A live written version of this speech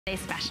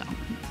Today's special.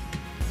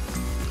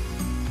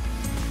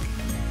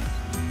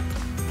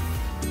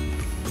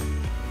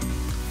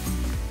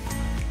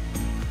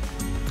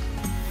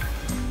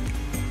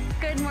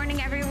 Good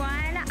morning, everyone.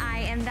 I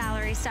am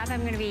Valerie Stuff.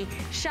 I'm going to be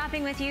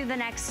shopping with you the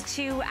next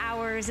 2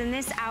 hours. In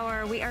this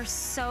hour, we are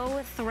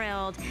so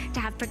thrilled to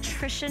have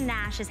Patricia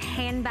Nash's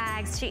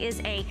Handbags. She is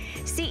a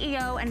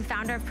CEO and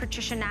founder of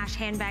Patricia Nash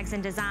Handbags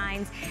and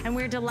Designs, and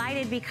we're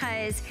delighted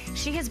because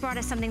she has brought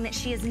us something that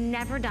she has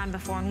never done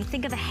before. When you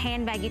think of a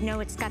handbag, you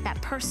know it's got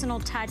that personal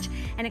touch,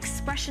 an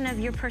expression of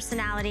your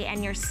personality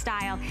and your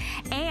style,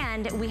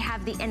 and we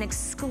have an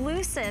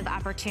exclusive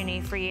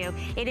opportunity for you.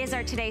 It is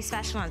our Today's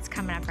Special, and it's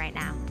coming up right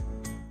now.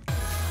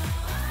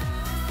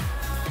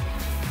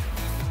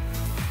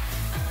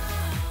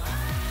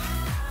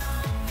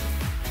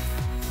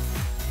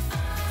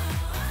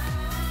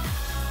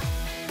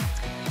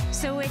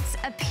 So it's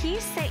a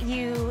piece that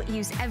you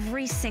use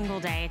every single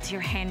day. It's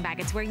your handbag.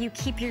 It's where you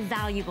keep your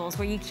valuables,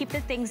 where you keep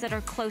the things that are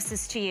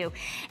closest to you.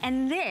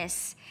 And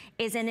this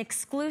is an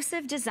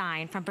exclusive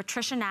design from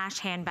Patricia Nash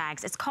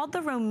Handbags. It's called the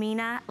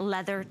Romina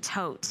Leather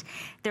Tote.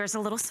 There's a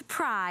little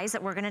surprise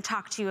that we're gonna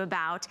talk to you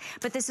about,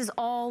 but this is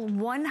all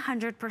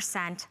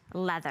 100%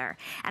 leather.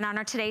 And on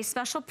our today's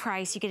special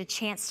price, you get a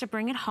chance to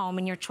bring it home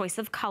in your choice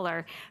of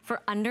color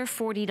for under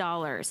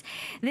 $40.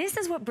 This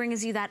is what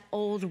brings you that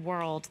old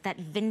world, that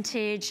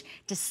vintage,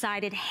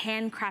 decided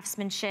hand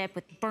craftsmanship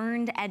with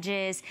burned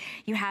edges.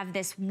 You have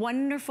this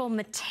wonderful,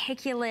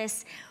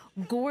 meticulous,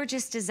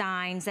 gorgeous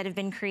designs that have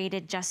been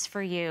created just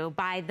for you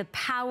by the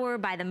power,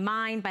 by the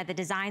mind, by the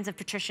designs of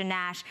Patricia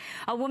Nash,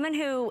 a woman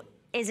who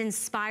is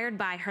inspired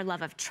by her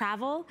love of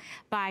travel,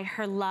 by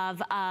her love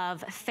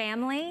of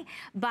family,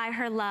 by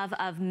her love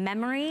of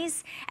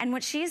memories. And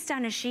what she's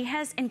done is she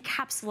has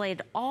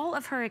encapsulated all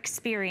of her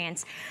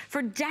experience.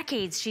 For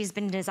decades, she's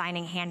been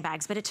designing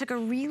handbags, but it took a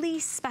really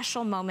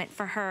special moment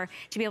for her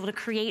to be able to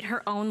create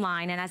her own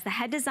line. And as the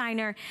head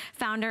designer,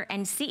 founder,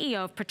 and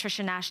CEO of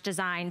Patricia Nash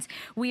Designs,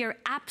 we are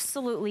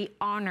absolutely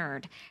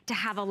honored to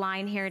have a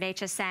line here at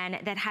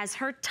HSN that has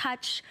her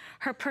touch,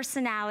 her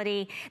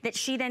personality, that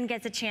she then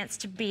gets a chance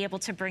to be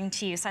able to bring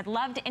to you. So I'd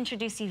love to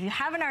introduce you, if you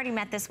haven't already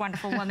met this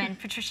wonderful woman,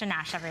 Patricia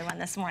Nash, everyone,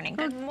 this morning.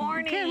 Good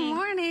morning. Good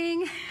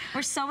morning.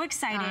 We're so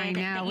excited. I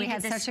know, we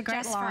had such a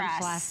great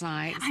launch last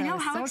night. So I know,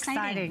 how so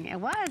exciting. It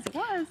was.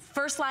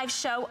 First live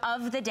show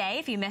of the day.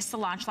 If you missed the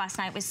launch last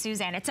night with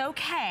Suzanne, it's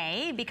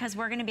okay, because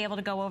we're gonna be able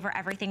to go over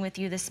everything with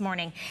you this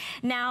morning.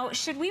 Now,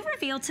 should we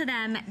reveal to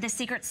them the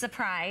secret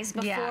surprise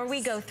before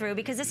we go through?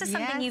 Because this is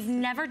something you've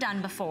never done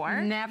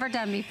before. Never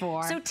done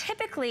before. So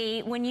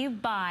typically, when you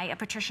buy a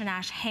Patricia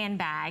Nash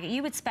handbag,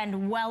 you would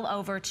spend well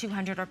over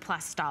 $200 or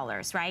plus,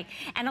 right?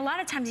 And a lot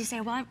of times you say,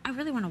 well, I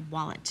really want a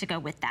wallet to go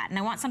with that. And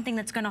I want something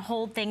that's gonna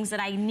hold things that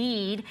I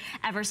need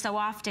ever so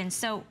often.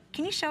 So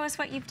can you show us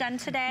what you've done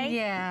today?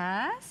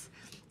 Yes.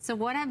 So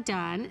what I've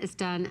done is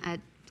done a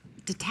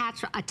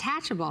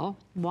attachable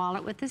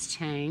wallet with this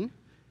chain.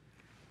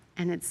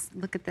 And it's,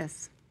 look at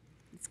this.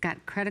 It's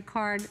got credit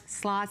card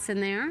slots in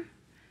there.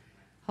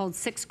 Holds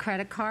 6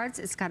 credit cards.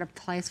 It's got a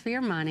place for your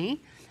money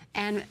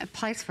and a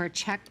place for a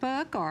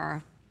checkbook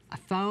or a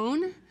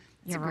phone.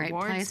 It's your a great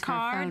rewards place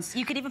cards.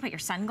 You could even put your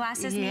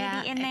sunglasses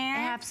maybe in there.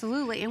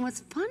 Absolutely. And what's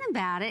fun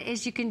about it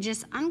is you can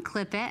just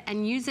unclip it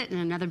and use it in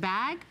another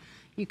bag.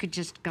 You could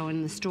just go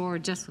in the store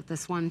just with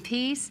this one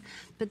piece,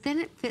 but then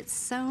it fits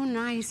so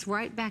nice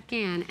right back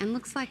in and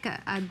looks like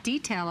a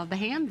detail of the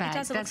handbag.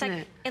 It does.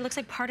 It looks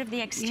like part of the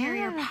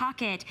exterior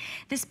pocket.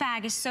 This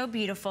bag is so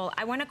beautiful.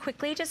 I want to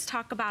quickly just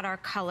talk about our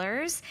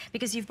colors,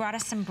 because you've brought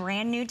us some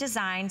brand new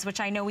designs, which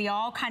I know we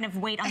all kind of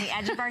wait on the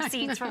edge of our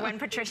seats for when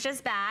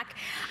Patricia's back,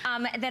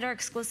 that are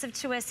exclusive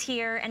to us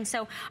here. And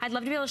so I'd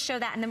love to be able to show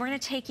that, and then we're going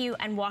to take you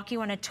and walk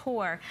you on a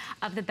tour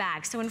of the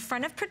bag. So in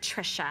front of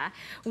Patricia,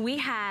 we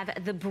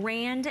have the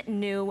brand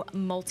new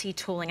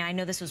multi-tooling. And I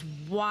know this was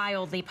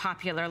wildly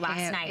popular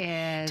last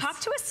night. Talk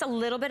to us a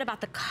little bit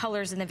about the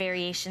colors and the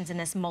variations in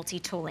this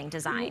multi-tooling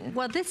design.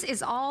 Well, this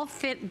is all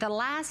fit. The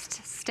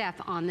last step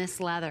on this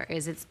leather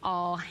is it's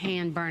all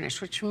hand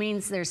burnished, which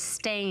means there's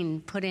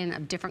stain put in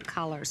of different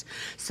colors.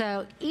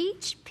 So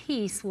each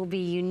piece will be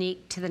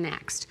unique to the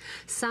next.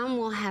 Some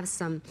will have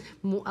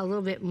a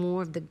little bit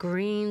more of the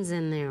greens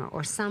in there,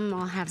 or some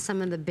will have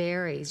some of the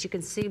berries. You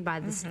can see by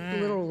this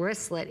little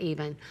wristlet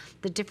even,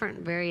 the different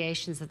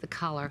variations of the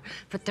color,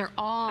 but they're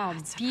all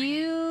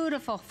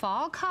beautiful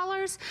fall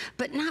colors,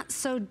 but not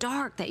so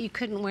dark that you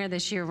couldn't wear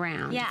this year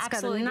round. Yeah, it's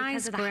absolutely, got a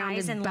nice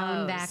grounded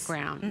bone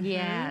background.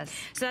 Yes.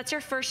 So that's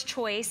your first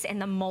choice in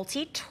the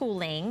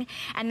multi-tooling.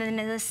 And then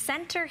in the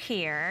center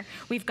here,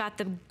 we've got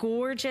the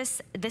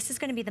gorgeous, this is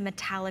gonna be the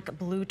metallic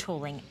blue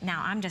tooling.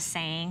 Now, I'm just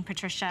saying,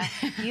 Patricia,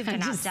 you've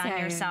not outdone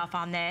yourself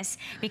on this,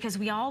 because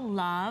we all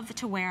love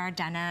to wear our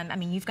denim. I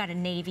mean, you've got a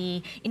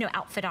navy,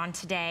 outfit on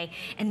today,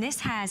 and this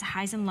has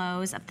highs and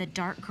lows of the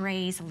dark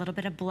grays, a little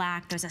bit of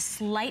black. There's a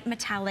slight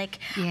metallic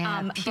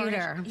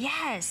pewter.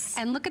 Yes.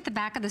 And look at the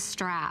back of the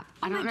strap.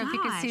 I don't know if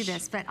you can see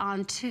this, but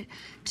on two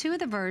of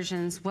the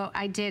versions, what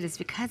I did is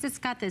because it's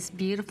got this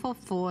beautiful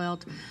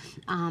foiled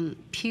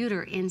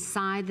pewter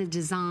inside the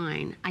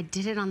design, I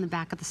did it on the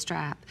back of the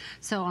strap.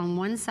 So on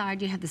one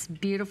side, you have this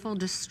beautiful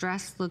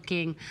distressed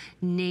looking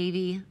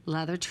navy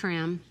leather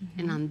trim,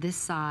 and on this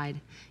side,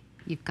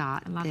 you've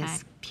got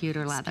this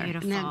pewter leather.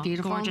 Beautiful. Isn't that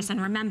beautiful? Gorgeous. And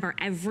remember,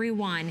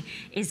 everyone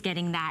is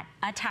getting that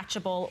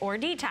attachable or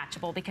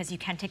detachable, because you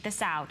can take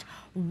this out,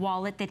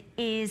 wallet that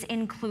is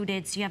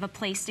included, so you have a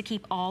place to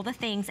keep all the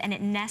things, and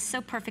it nests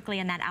so perfectly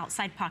in that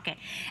outside pocket.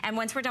 And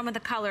once we're done with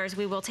the colors,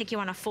 we will take you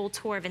on a full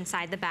tour of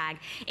inside the bag.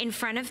 In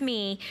front of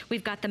me,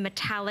 we've got the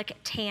metallic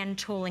tan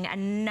tooling,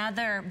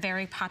 another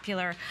very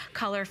popular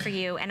color for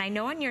you. And I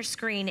know on your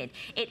screen,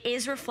 it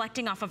is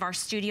reflecting off of our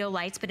studio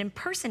lights, but in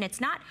person, it's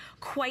not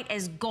quite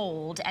as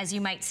gold as you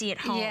might see at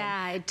home.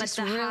 Yeah, it just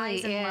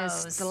really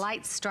is. The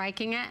light's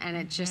striking it, and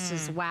it just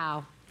is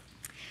wow.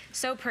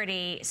 So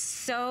pretty,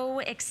 so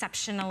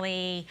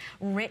exceptionally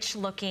rich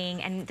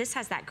looking, and this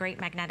has that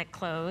great magnetic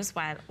close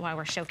while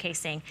we're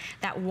showcasing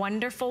that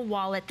wonderful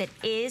wallet that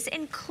is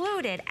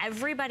included.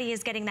 Everybody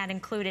is getting that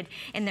included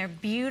in their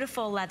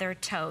beautiful leather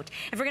tote.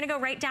 If we're gonna go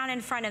right down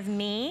in front of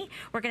me,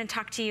 we're gonna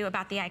talk to you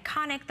about the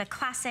iconic, the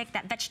classic,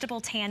 that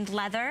vegetable tanned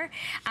leather,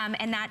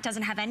 and that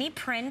doesn't have any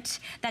print,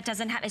 that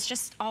doesn't have, it's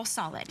just all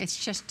solid.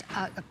 It's just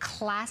a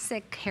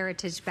classic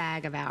heritage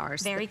bag of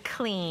ours. Very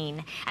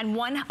clean. And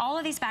all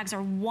of these bags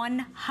are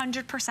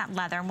 100%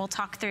 leather, and we'll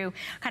talk through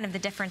kind of the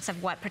difference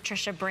of what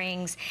Patricia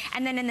brings.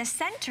 And then in the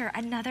center,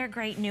 another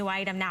great new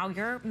item. Now,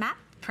 your map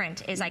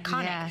print is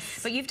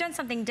iconic, but you've done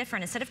something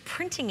different. Instead of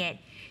printing it,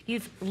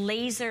 you've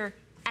laser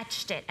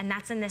etched it, and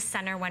that's in this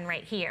center one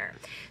right here.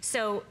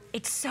 So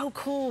it's so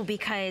cool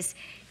because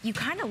you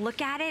kind of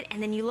look at it,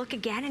 and then you look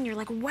again, and you're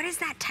like, what is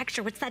that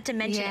texture? What's that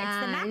dimension? Yeah,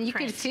 it's the map and you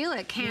print. can feel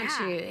it, can't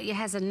you? It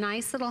has a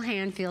nice little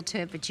hand feel to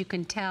it, but you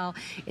can tell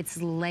it's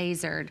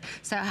lasered.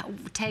 So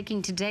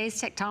taking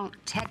today's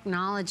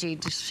technology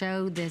to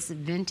show this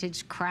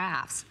vintage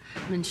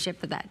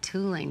craftsmanship of that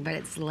tooling, but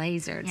it's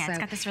lasered. Yeah, so it's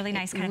got this really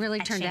nice kind of really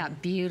etching. turned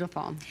out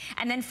beautiful.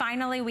 And then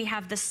finally, we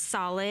have the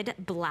solid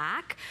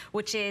black,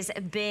 which has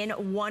been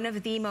one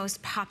of the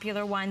most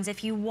popular ones.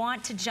 If you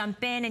want to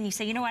jump in and you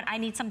say, you know what, I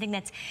need something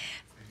that's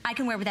I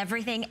can wear with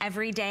everything,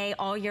 every day,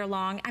 all year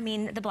long. I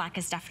mean, the black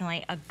is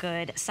definitely a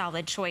good,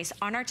 solid choice.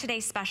 On our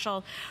today's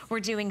special,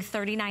 we're doing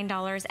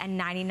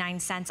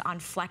 $39.99 on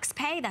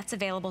FlexPay. That's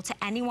available to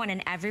anyone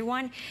and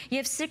everyone. You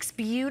have 6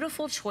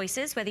 beautiful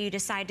choices, whether you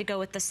decide to go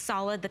with the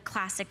solid, the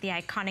classic, the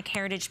iconic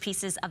heritage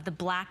pieces of the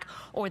black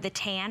or the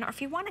tan, or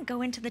if you want to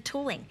go into the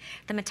tooling.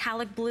 The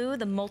metallic blue,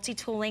 the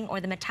multi-tooling,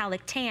 or the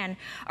metallic tan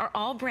are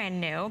all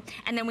brand new.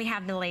 And then we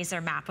have the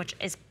laser map, which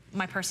is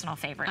my personal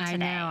favorite today. I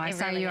know. I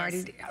saw you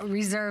already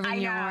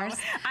reserving yours.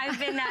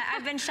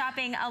 I've been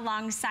shopping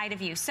alongside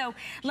of you. So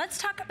let's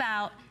talk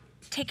about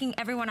taking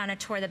everyone on a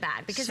tour of the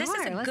bag, because this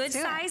is a good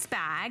size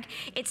bag.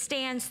 It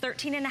stands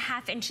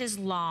 13.5 inches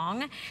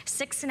long,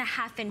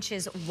 6.5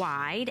 inches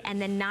wide,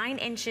 and then 9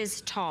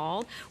 inches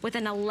tall with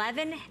an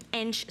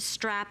 11-inch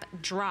strap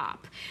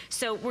drop.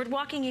 So we're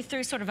walking you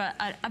through sort of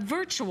a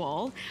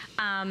virtual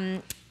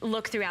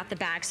look throughout the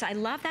bag. So I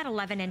love that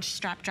 11-inch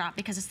strap drop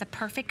because it's the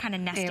perfect kind of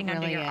nesting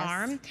under your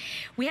arm.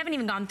 We haven't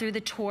even gone through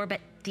the tour,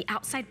 but the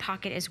outside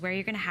pocket is where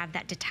you're gonna have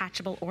that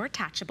detachable or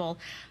attachable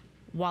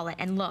wallet.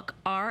 And look,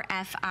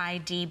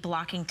 RFID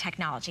blocking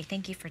technology.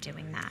 Thank you for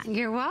doing that.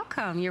 You're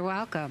welcome. You're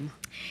welcome.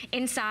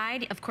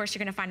 Inside, of course, you're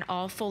going to find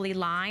all fully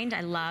lined. I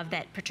love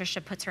that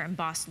Patricia puts her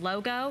embossed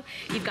logo.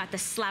 You've got the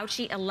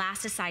slouchy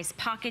elasticized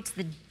pockets,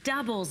 the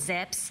double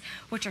zips,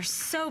 which are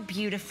so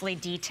beautifully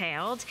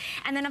detailed.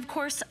 And then, of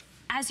course,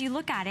 as you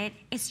look at it,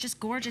 it's just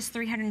gorgeous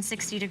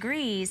 360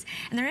 degrees.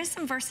 And there is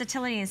some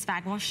versatility in this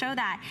bag. We'll show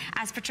that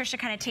as Patricia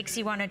kind of takes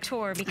you on a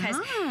tour, because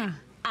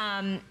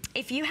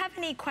if you have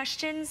any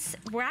questions,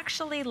 we're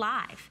actually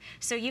live.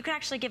 So you can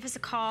actually give us a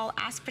call,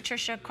 ask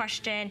Patricia a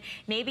question.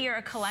 Maybe you're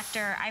a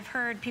collector. I've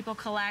heard people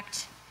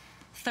collect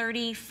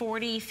 30,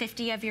 40,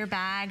 50 of your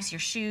bags, your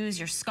shoes,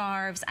 your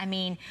scarves. I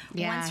mean,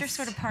 once you're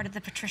sort of part of the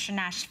Patricia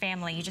Nash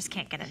family, you just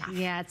can't get enough.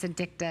 Yeah, it's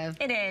addictive.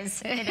 It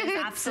is. It is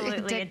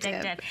absolutely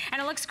addictive.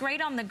 And it looks great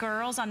on the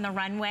girls on the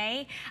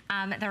runway.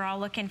 They're all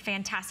looking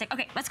fantastic.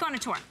 Okay, let's go on a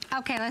tour.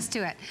 Okay, let's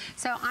do it.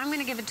 So I'm going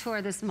to give a tour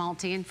of this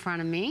multi in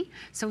front of me.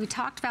 So we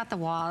talked about the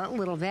wallet a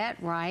little bit,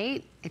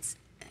 right? It's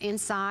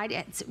inside.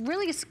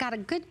 It's got a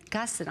good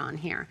gusset on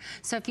here.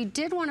 So if you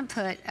did want to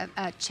put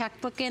a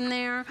checkbook in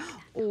there,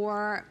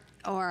 or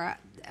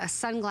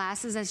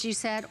sunglasses, as you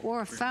said,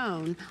 or a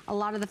phone, a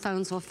lot of the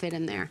phones will fit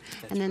in there.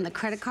 And then the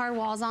credit card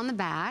walls on the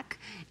back,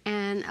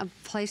 and a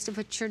place to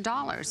put your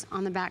dollars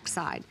on the back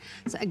side.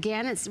 So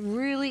again, it's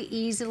really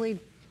easily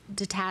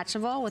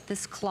detachable with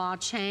this claw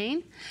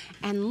chain.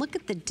 And look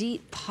at the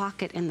deep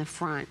pocket in the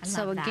front.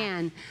 So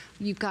again,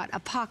 You've got a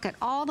pocket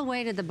all the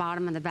way to the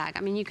bottom of the bag. I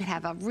mean, you could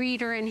have a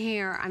reader in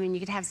here. I mean, you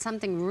could have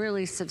something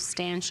really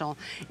substantial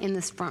in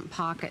this front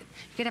pocket.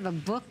 You could have a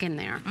book in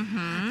there.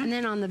 And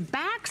then on the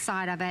back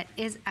side of it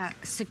is a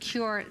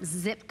secure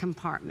zip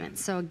compartment.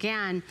 So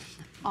again,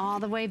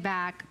 all the way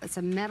back, it's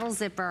a metal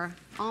zipper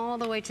all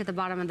the way to the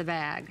bottom of the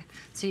bag.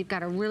 So you've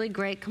got a really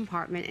great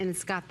compartment, and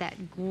it's got that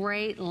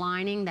great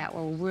lining that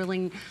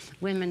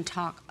women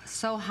talk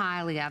so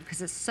highly of,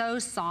 because it's so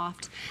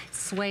soft,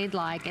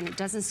 suede-like, and it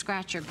doesn't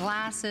scratch your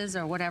glasses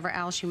or whatever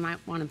else you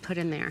might want to put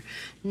in there.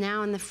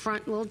 Now in the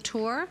front little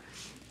tour,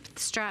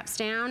 straps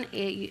down,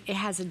 it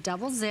has a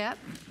double zip,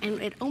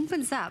 and it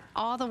opens up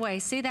all the way.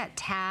 See that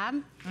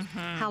tab?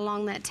 How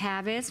long that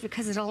tab is?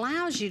 Because it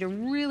allows you to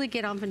really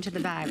get up into the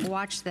bag.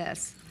 Watch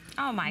this.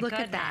 Oh my goodness. Look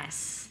at that.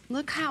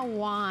 Look how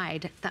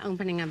wide the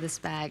opening of this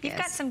bag is. You've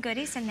got some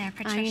goodies in there,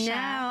 Patricia. I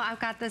know. I've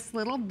got this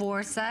little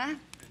Borsa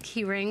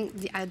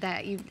keyring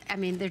I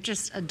mean, they're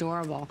just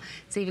adorable.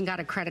 It's even got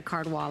a credit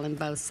card wall in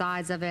both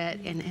sides of it.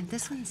 And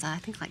this one's, I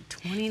think, like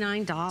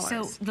 $29.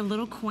 So the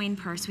little coin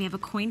purse, we have a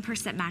coin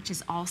purse that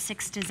matches all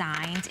 6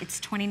 designs. It's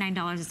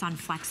 $29. It's on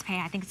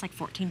FlexPay. I think it's like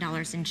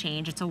 $14 and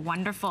change. It's a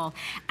wonderful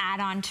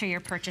add-on to your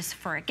purchase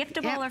for a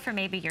giftable or for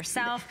maybe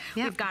yourself.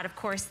 We've got, of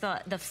course,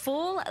 the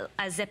full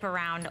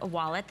zip-around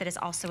wallet that is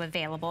also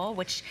available,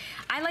 which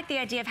I like the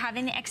idea of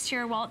having the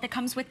exterior wallet that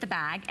comes with the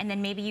bag, and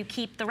then maybe you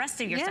keep the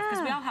rest of your stuff,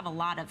 because we all have a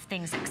lot of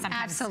things that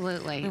sometimes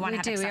we want to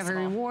have accessible.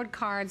 We have reward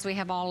cards, we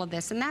have all of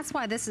this, and that's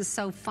why this is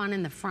so fun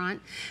in the front,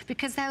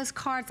 because those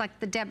cards, like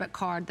the debit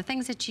card, the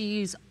things that you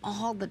use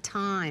all the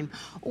time,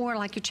 or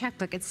like your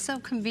checkbook, it's so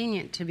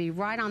convenient to be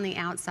right on the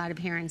outside of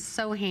here and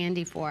so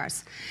handy for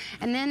us.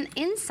 And then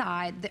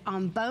inside,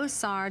 on both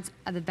sides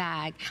of the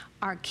bag,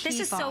 are key fobs.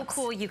 This is so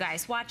cool, you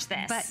guys. Watch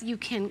this. But you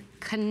can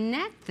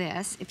connect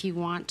this if you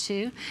want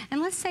to,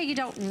 and let's say you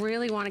don't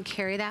really want to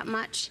carry that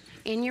much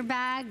in your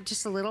bag,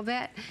 just a little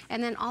bit,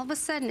 and then all of a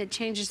sudden it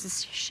changes the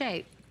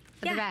shape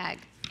of the bag.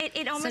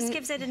 It almost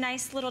gives it a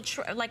nice little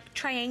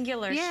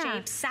triangular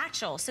shaped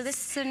satchel.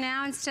 So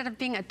now instead of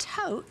being a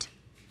tote,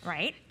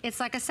 it's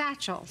like a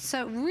satchel.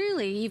 So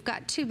really, you've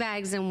got 2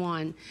 bags in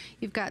one.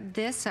 You've got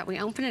this that we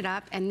open it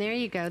up, and there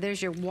you go.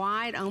 There's your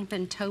wide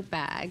open tote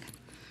bag.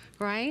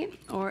 Right?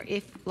 Or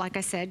if, like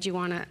I said, you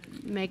want to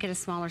make it a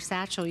smaller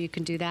satchel, you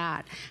can do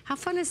that. How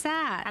fun is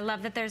that? I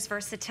love that there's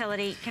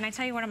versatility. Can I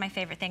tell you one of my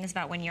favorite things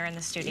about when you're in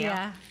the studio?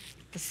 Yeah.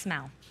 The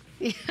smell.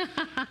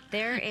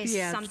 There is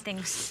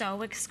something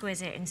so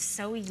exquisite and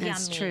so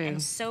yummy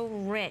and so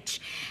rich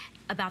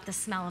about the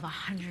smell of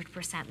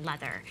 100%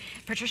 leather.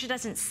 Patricia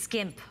doesn't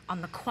skimp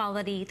on the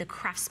quality, the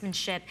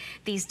craftsmanship,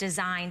 these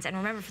designs. And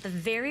remember, for the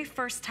very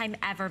first time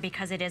ever,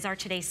 because it is our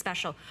today's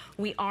special,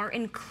 we are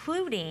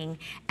including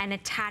an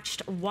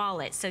attached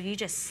wallet. So you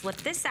just slip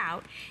this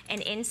out, and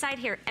inside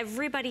here,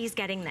 everybody's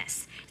getting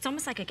this. It's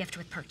almost like a gift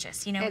with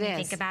purchase, you know, when you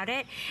think about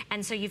it.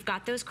 And so you've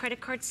got those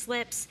credit card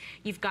slips,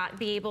 you've got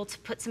be able to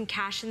put some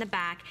cash in the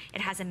back. It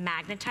has a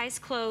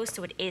magnetized close,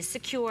 so it is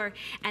secure,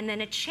 and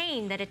then a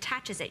chain that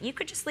attaches it. You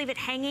could just leave it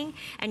hanging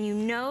and you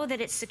know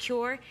that it's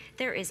secure.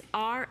 There is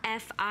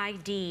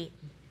RFID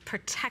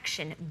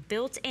protection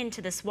built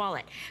into this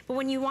wallet. But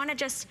when you want to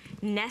just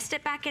nest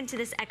it back into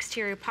this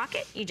exterior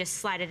pocket, you just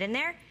slide it in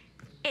there.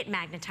 It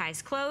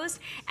magnetized closed,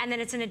 and then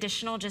it's an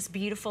additional just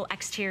beautiful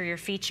exterior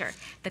feature.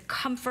 The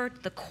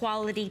comfort, the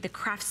quality, the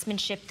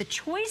craftsmanship, the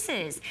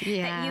choices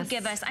that you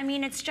give us. I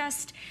mean, it's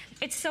just,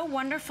 it's so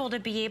wonderful to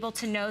be able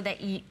to know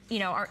that, you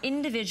know, our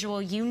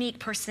individual, unique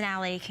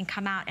personality can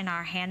come out in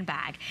our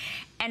handbag.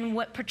 And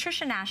what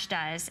Patricia Nash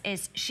does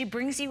is she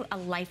brings you a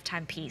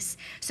lifetime piece.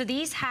 So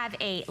these have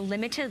a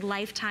limited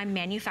lifetime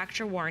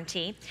manufacturer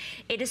warranty.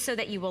 It is so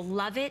that you will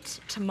love it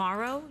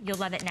tomorrow, you'll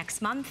love it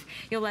next month,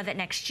 you'll love it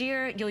next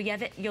year,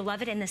 you'll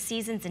love it in the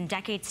seasons and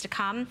decades to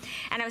come.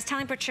 And I was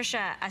telling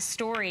Patricia a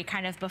story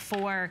kind of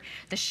before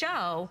the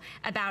show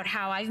about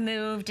how I've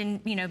moved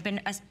and, you know, been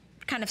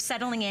kind of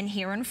settling in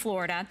here in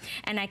Florida,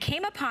 and I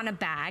came upon a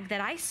bag that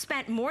I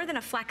spent more than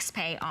a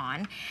FlexPay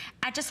on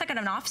at just like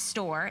an off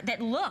store that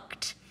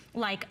looked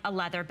like a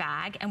leather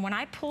bag, and when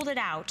I pulled it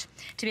out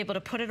to be able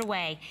to put it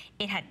away,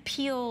 it had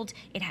peeled,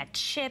 it had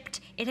chipped,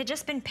 it had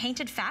just been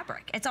painted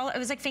fabric. It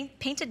was like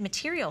painted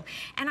material,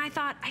 and I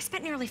thought, I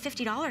spent nearly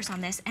 $50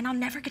 on this, and I'll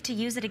never get to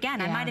use it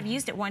again. I might have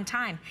used it one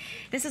time.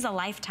 This is a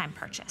lifetime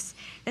purchase.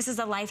 This is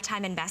a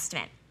lifetime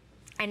investment.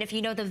 And if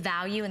you know the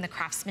value and the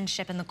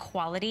craftsmanship and the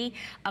quality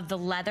of the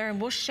leather, and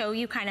we'll show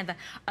you kind of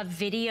a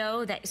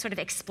video that sort of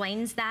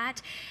explains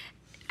that.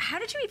 How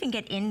did you even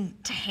get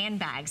into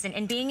handbags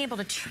and being able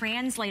to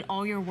translate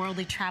all your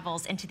worldly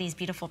travels into these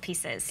beautiful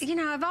pieces? You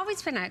know, I've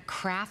always been a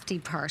crafty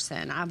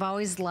person. I've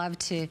always loved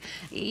to,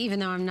 even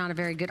though I'm not a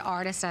very good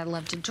artist, I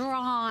love to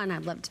draw and I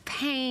love to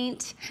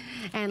paint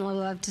and I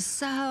love to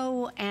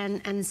sew.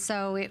 And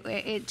so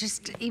it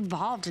just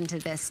evolved into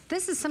this.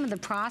 This is some of the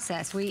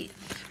process.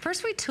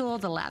 First we tool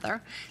the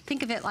leather.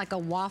 Think of it like a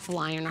waffle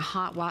iron, a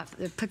hot waffle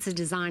that puts a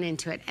design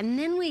into it. And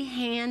then we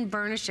hand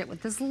burnish it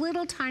with this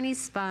little tiny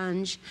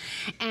sponge.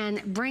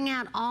 and bring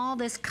out all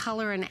this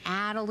color and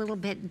add a little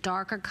bit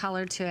darker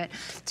color to it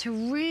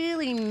to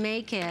really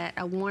make it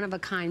a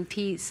one-of-a-kind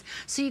piece.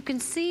 So you can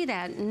see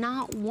that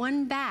not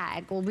one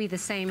bag will be the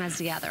same as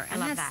the other.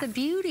 And that's the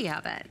beauty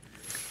of it.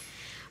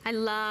 I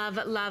love,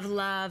 love,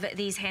 love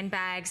these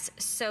handbags.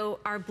 So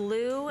our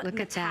blue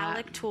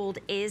metallic tooled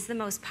is the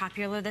most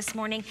popular this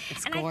morning.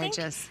 It's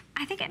gorgeous.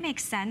 I think it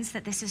makes sense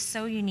that this is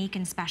so unique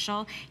and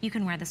special. You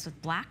can wear this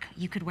with black,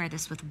 you could wear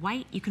this with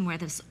white, you can wear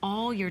this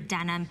all your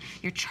denim,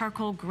 your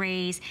charcoal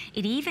grays.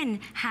 It even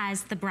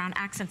has the brown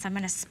accents. I'm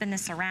gonna spin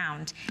this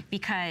around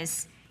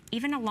because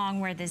even along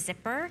where the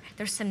zipper,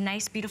 there's some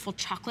nice, beautiful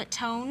chocolate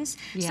tones.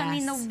 Yes. So I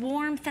mean, the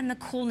warmth and the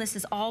coolness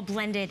is all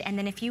blended. And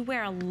then if you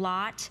wear a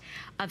lot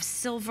of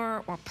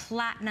silver or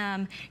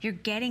platinum, you're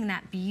getting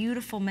that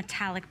beautiful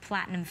metallic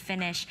platinum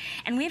finish.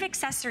 And we have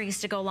accessories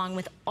to go along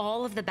with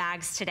all of the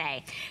bags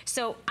today.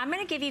 So I'm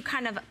gonna give you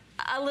kind of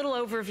a little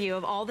overview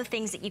of all the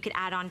things that you could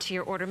add on to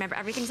your order. Remember,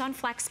 everything's on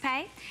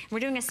FlexPay. We're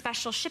doing a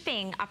special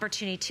shipping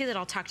opportunity too that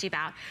I'll talk to you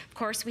about. Of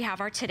course, we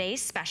have our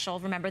today's special.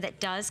 Remember,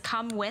 that does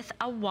come with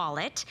a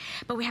wallet,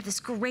 but we have this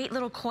great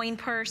little coin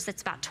purse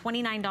that's about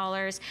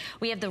 $29.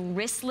 We have the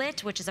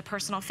wristlet, which is a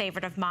personal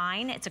favorite of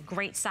mine. It's a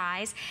great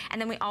size. And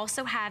then we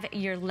also have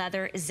your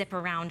leather zip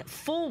around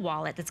full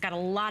wallet that's got a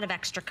lot of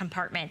extra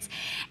compartments.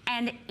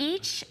 And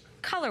each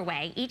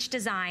colorway, each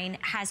design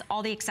has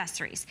all the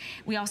accessories.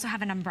 We also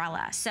have an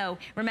umbrella. So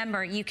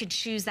remember, you could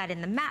choose that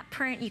in the matte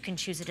print, you can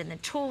choose it in the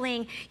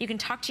tooling, you can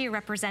talk to your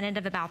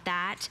representative about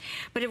that.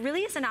 But it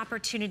really is an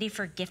opportunity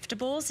for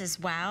giftables as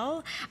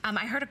well.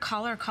 I heard a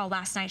caller call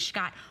last night. She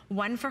got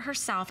one for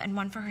herself and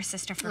one for her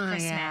sister for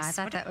Christmas. Yeah, I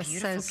thought that was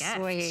so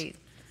sweet.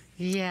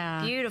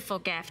 Yeah. Beautiful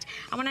gift.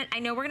 I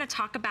know we're gonna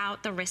talk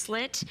about the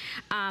wristlet.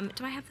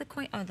 Do I have the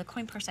coin? Oh, the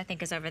coin purse I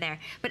think is over there.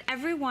 But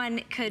everyone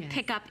could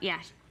pick up,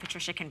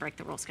 Patricia can break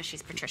the rules because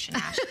she's Patricia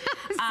Nash.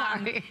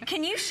 Sorry.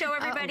 Can you show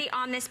everybody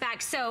on this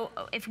bag? So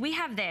if we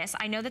have this,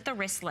 I know that the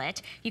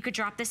wristlet, you could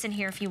drop this in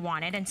here if you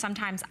wanted, and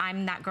sometimes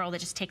I'm that girl that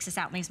just takes this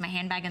out and leaves my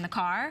handbag in the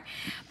car.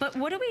 But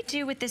what do we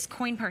do with this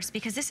coin purse?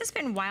 Because this has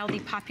been wildly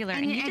popular,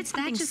 and you did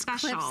something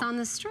special. That just clips on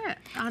the strip,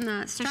 on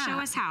the strap. So show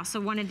us how. So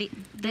one of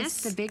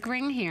this, the big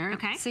ring here.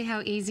 Okay. See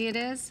how easy it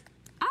is?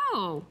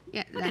 Oh,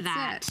 yeah, look at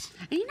that.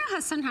 And you know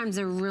how sometimes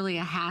they're really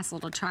a hassle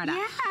to try to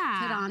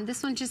put on.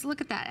 This one, just look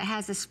at that. It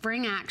has a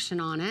spring action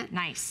on it.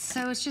 Nice.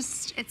 So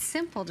it's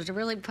simple to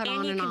really put on and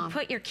off. And you can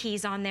put your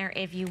keys on there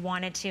if you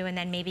wanted to, and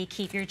then maybe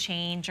keep your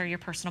change or your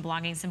personal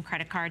belongings, some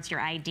credit cards, your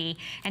ID,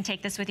 and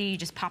take this with you. You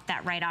just pop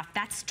that right off.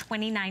 That's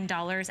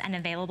 $29 and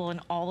available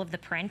in all of the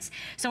prints.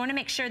 So I want to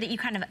make sure that you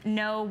kind of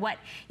know what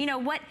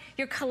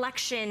your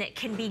collection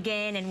can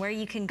begin and where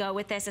you can go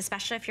with this,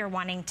 especially if you're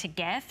wanting to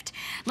gift.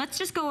 Let's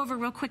just go over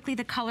real quickly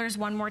the colors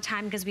one more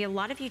time because we have a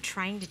lot of you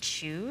trying to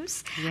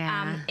choose.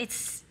 Yeah.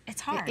 It's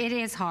hard. It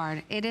is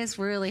hard. It is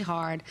really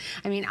hard.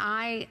 I mean,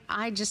 I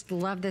just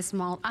love this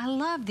mold. I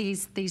love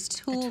these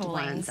tooled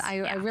ones.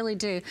 I really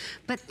do.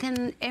 But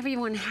then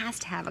everyone has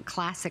to have a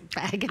classic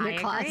bag in their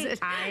closet.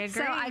 I agree.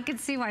 So I could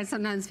see why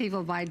sometimes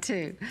people buy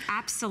two.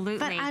 Absolutely.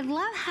 But I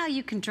love how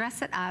you can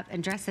dress it up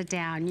and dress it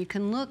down. You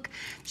can look,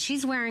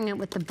 she's wearing it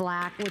with the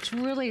black, which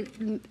really,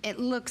 it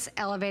looks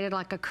elevated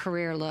like a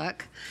career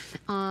look.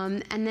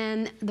 And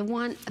then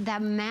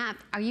that map,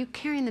 are you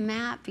carrying the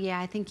map? Yeah,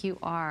 I think you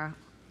are.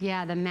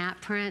 Yeah, the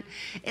matte print.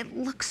 It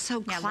looks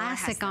so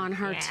classic on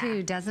her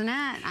too, doesn't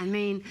it? I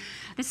mean,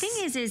 the thing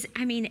is,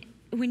 I mean,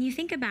 when you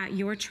think about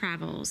your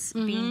travels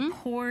being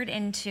poured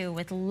into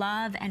with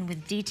love and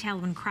with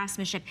detail and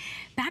craftsmanship,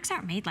 bags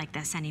aren't made like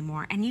this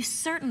anymore, and you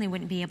certainly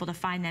wouldn't be able to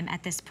find them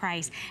at this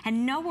price.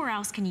 And nowhere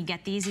else can you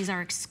get these. These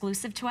are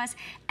exclusive to us.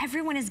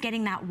 Everyone is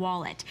getting that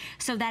wallet.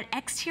 So that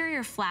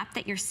exterior flap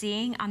that you're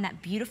seeing on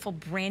that beautiful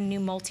brand new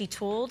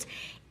multi-tooled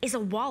is a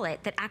wallet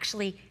that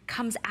actually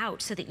comes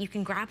out so that you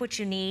can grab what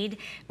you need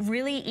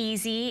really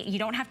easy. You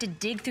don't have to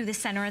dig through the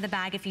center of the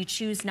bag if you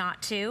choose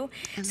not to.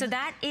 So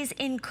that is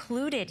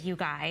included, you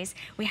guys.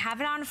 We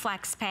have it on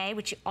FlexPay,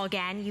 which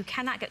again, you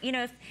cannot go,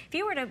 if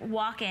you were to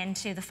walk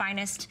into the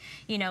finest,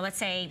 let's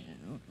say,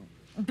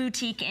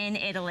 boutique in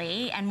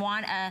Italy and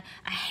want a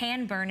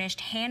hand-burnished,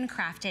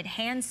 handcrafted,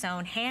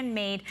 hand-sewn,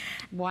 handmade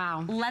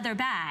leather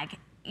bag,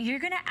 you're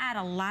gonna add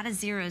a lot of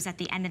zeros at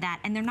the end of that,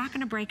 and they're not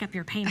gonna break up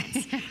your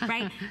payments,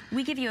 right?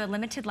 We give you a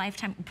limited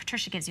lifetime,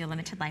 Patricia gives you a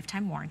limited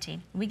lifetime warranty.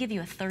 We give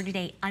you a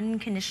 30-day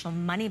unconditional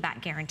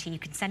money-back guarantee. You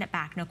can send it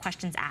back, no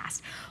questions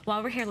asked.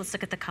 While we're here, let's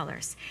look at the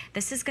colors.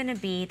 This is gonna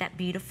be that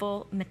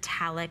beautiful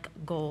metallic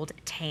gold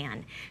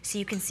tan. So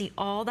you can see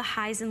all the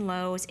highs and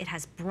lows. It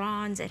has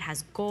bronze, it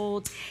has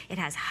gold, it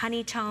has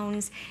honey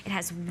tones, it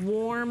has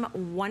warm,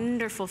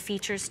 wonderful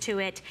features to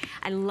it.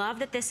 I love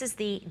that this is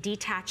the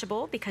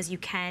detachable because you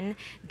can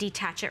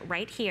detach it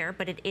right here,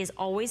 but it is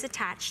always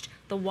attached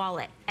the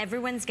wallet.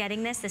 Everyone's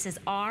getting this. This is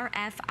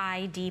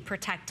RFID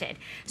protected.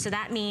 So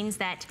that means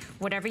that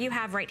whatever you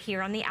have right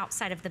here on the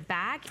outside of the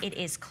bag, it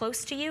is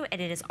close to you, and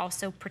it is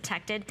also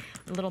protected.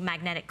 Little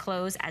magnetic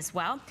close as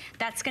well.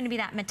 That's going to be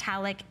that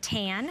metallic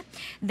tan.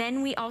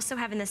 Then we also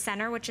have in the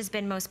center, which has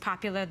been most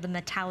popular, the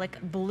metallic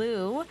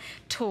blue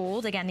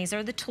tooled. Again, these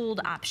are the tooled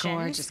options.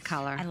 Gorgeous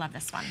color. I love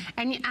this one.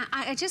 And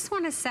I just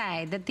want to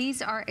say that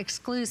these are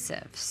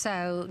exclusive,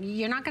 so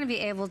you're not going to be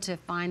able to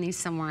find these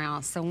somewhere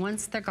else. So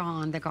once they're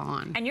gone, they're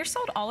gone. And you're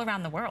sold all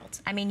around the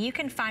world. I mean, you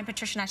can find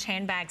Patricia Nash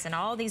handbags in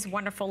all these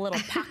wonderful little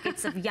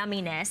pockets of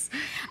yumminess,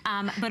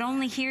 but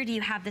only here do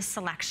you have this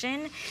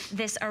selection,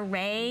 this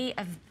array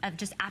of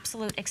just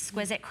absolute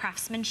exquisite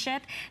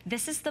craftsmanship.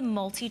 This is the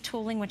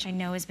multi-tooling, which I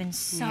know has been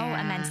so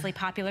immensely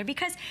popular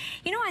because,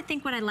 you know, I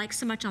think what I like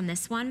so much on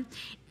this one,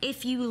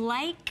 if you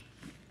like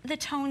the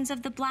tones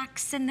of the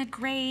blacks and the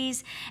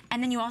grays,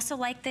 and then you also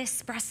like the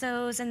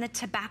espressos and the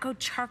tobacco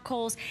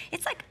charcoals.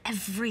 It's like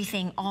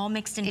everything all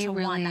mixed into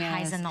one, the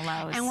highs and the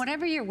lows. And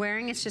whatever you're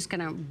wearing, it's just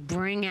gonna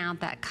bring out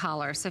that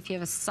color. So if you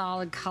have a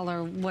solid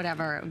color,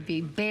 whatever, it would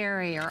be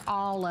berry or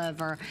olive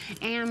or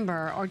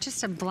amber or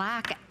just a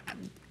black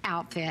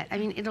outfit, I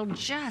mean, it'll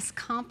just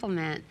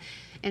complement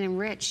and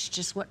enrich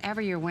just whatever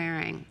you're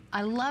wearing.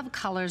 I love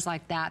colors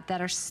like that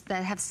that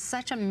have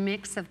such a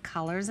mix of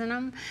colors in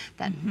them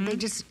that they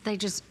just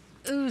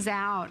ooze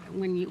out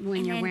when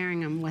you're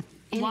wearing them with anything.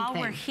 While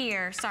we're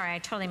here, sorry, I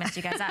totally messed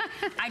you guys up.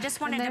 I just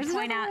wanted to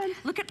point out,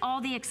 look at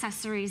all the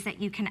accessories that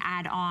you can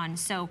add on.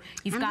 So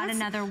you've got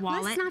another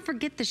wallet. Let's not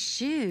forget the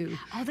shoe.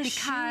 Oh, the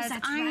shoes, that's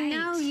I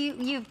know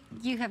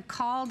you have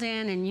called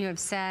in and you have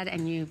said,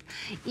 and you've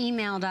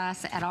emailed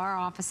us at our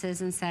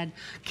offices and said,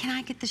 can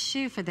I get the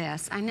shoe for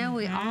this? I know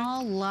we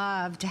all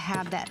love to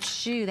have that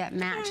shoe that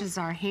matches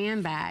our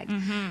handbag.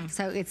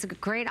 So it's a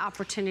great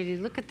opportunity.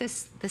 Look at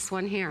this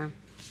one here.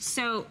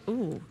 So,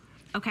 ooh.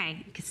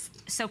 Okay,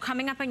 so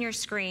coming up on your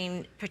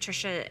screen,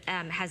 Patricia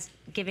has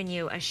given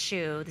you a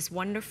shoe, this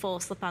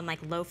wonderful slip-on like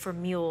loafer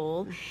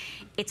mule.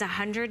 It's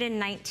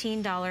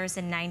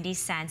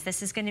 $119.90.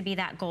 This is gonna be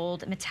that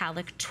gold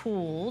metallic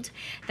tooled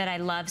that I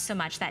love so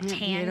much, that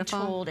tan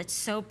tooled. It's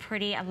so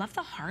pretty. I love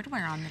the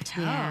hardware on the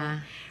toe. Yeah.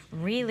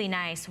 Really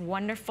nice,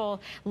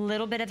 wonderful,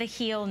 little bit of a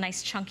heel,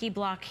 nice chunky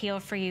block heel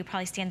for you.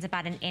 Probably stands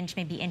about an inch,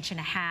 maybe inch and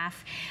a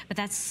half. But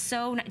that's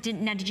so,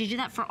 now did you do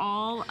that for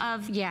all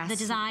of the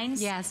designs?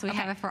 Yes, we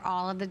have it for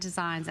all of the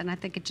designs, and I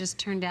think it just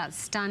turned out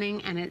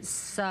stunning, and it's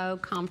so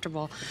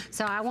comfortable.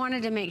 So I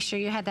wanted to make sure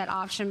you had that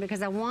option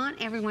because I want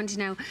everyone to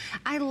know,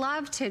 I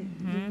love to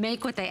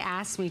make what they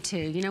ask me to.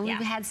 You know, we've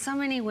had so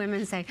many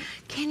women say,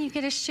 can you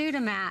get a shoe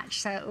to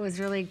match? So it was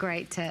really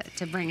great to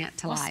bring it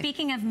to life. Well,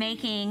 speaking of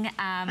making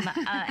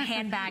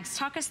handbags,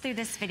 talk us through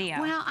this video.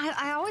 Well,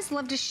 I always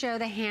love to show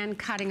the hand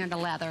cutting of the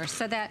leather,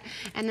 so that,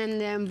 and then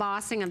the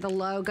embossing of the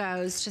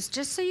logos,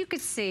 just so you could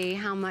see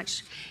how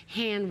much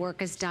hand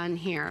work is done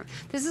here.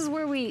 This is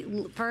where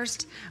we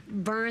first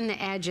burn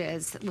the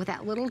edges with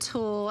that little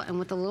tool and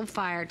with a little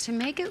fire to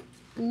make it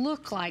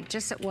look like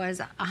just it was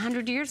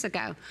 100 years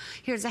ago.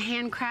 Here's a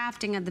hand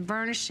crafting of the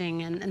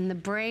burnishing and the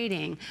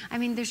braiding. I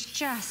mean, there's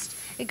just,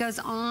 it goes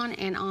on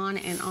and on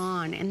and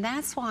on. And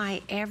that's why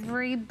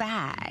every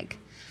bag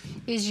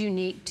is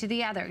unique to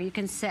the other. You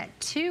can set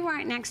two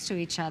right next to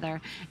each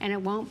other and it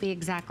won't be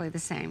exactly the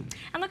same.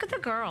 And look at the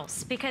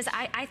girls, because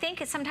I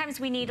think sometimes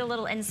we need a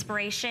little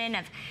inspiration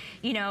of,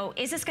 you know,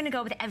 is this gonna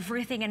go with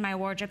everything in my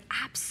wardrobe?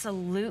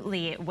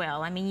 Absolutely it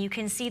will. I mean, you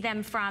can see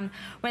them from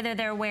whether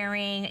they're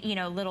wearing, you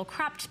know, little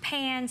cropped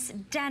pants,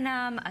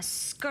 denim, a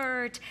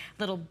skirt,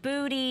 little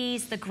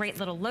booties, the great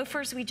little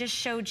loafers we just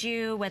showed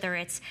you, whether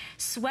it's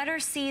sweater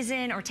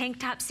season or tank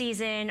top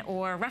season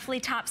or ruffly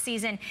top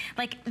season.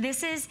 Like,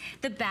 this is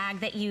the bag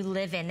that you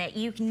live in, that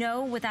you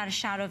know without a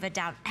shadow of a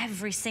doubt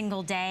every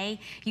single day.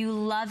 You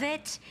love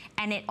it,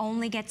 and it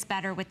only gets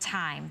better with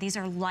time. These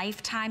are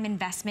lifetime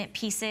investment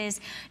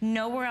pieces.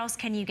 Nowhere else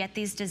can you get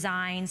these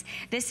designs.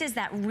 This is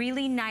that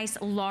really nice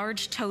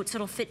large tote, so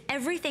it'll fit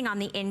everything on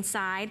the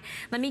inside.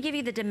 Let me give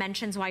you the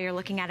dimensions while you're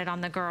looking at it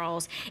on the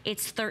girls.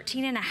 It's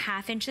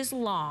 13.5 inches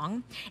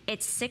long.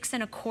 It's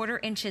 6.25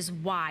 inches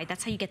wide.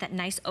 That's how you get that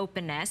nice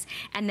openness.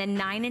 And then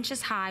 9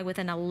 inches high with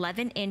an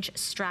 11-inch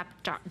strap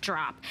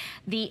drop.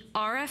 The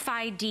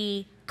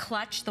RFID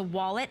clutch, the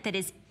wallet that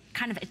is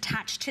kind of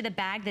attached to the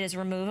bag that is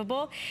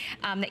removable,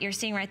 that you're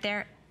seeing right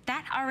there,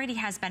 that already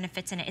has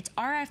benefits in it. It's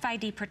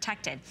RFID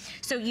protected.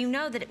 So you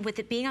know that with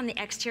it being on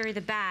the exterior of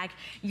the bag,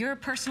 your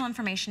personal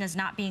information is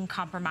not being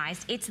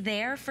compromised. It's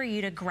there for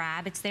you to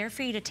grab. It's there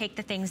for you to take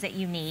the things that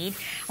you need.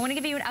 I want to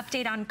give you an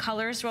update on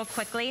colors real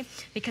quickly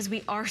because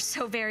we are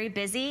so very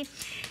busy.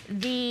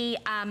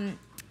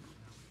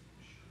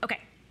 Okay.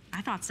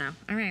 I thought so.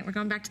 All right, we're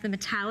going back to the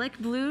metallic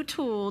blue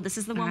tool. This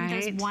is the one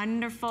with those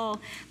wonderful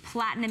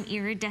platinum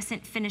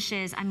iridescent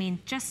finishes. I mean,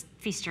 just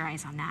Feast your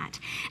eyes on that.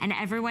 And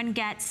everyone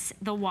gets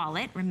the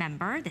wallet.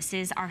 Remember, this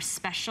is our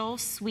special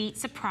sweet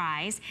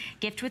surprise.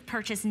 Gift with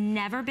purchase,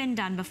 never been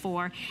done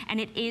before. And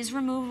it is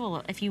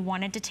removable. If you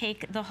wanted to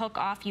take the hook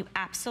off, you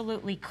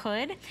absolutely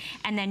could.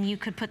 And then you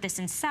could put this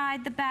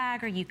inside the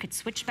bag, or you could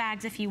switch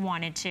bags if you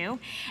wanted to.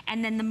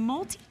 And then the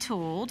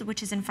multi-tooled,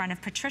 which is in front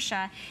of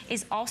Patricia,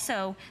 is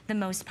also the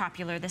most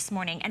popular this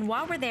morning. And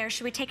while we're there,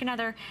 should we take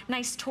another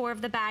nice tour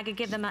of the bag and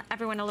give them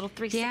everyone a little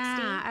 360?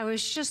 Yeah, I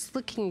was just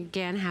looking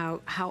again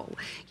how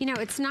you know,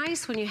 it's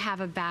nice when you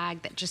have a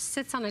bag that just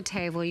sits on a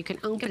table. You can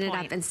open it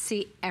up and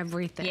see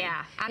everything.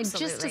 Yeah,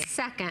 absolutely. In just a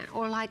second.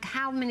 Or like,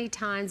 how many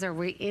times are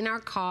we in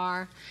our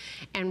car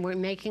and we're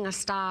making a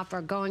stop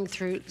or going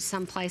through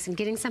someplace and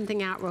getting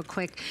something out real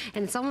quick,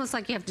 and it's almost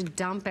like you have to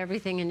dump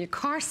everything in your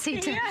car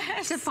seat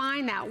to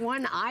find that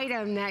one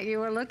item that you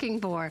were looking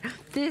for.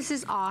 This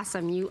is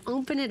awesome. You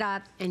open it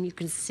up and you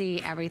can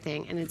see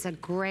everything, and it's a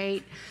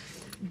great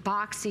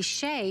boxy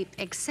shape,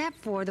 except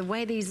for the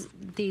way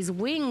these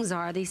wings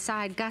are, these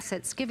side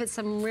gussets, give it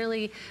some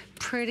really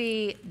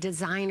pretty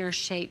designer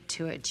shape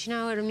to it. You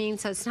know what I mean?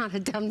 So it's not a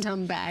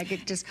dum-dum bag.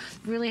 It just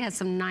really has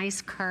some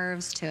nice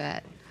curves to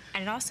it.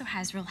 And it also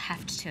has real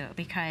heft to it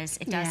because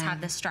it does have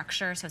the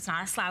structure, so it's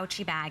not a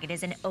slouchy bag. It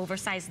is an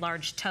oversized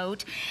large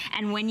tote.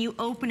 And when you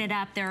open it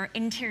up, there are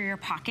interior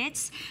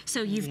pockets.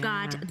 So you've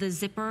got the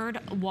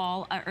zippered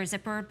wall, or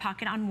zippered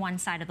pocket on one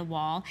side of the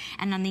wall.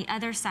 And on the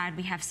other side,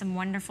 we have some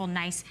wonderful,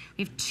 nice,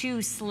 we have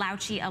two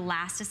slouchy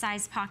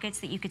elasticized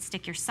pockets that you could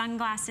stick your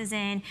sunglasses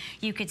in.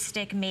 You could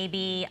stick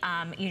maybe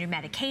your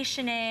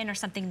medication in, or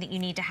something that you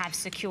need to have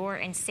secure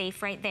and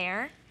safe right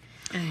there.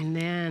 And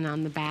then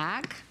on the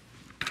back,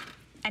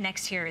 an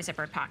exterior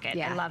zippered pocket.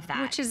 I love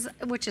that.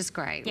 Which is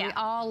great. Yeah. We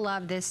all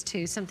love this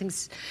too.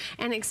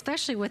 And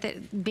especially with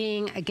it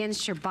being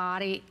against your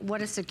body,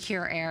 what a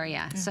secure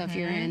area. So if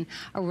you're in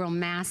a real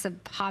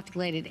massive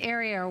populated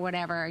area or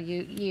whatever,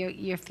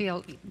 you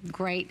feel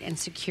great and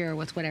secure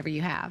with whatever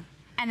you have.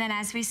 And then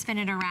as we spin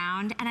it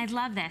around, and I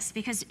love this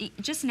because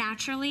just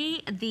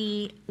naturally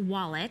the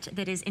wallet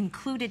that is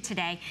included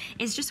today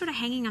is just sort of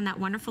hanging on that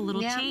wonderful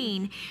little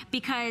chain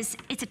because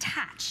it's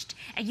attached.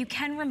 And you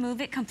can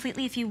remove it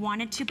completely if you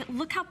wanted to, but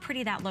look how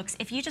pretty that looks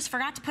if you just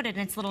forgot to put it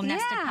in its little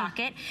nested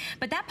pocket.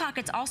 But that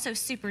pocket's also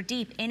super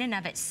deep in and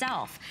of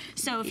itself.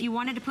 So if you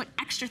wanted to put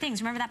extra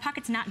things, remember that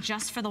pocket's not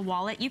just for the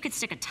wallet. You could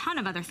stick a ton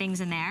of other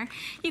things in there.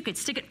 You could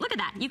stick it, look at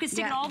that. You could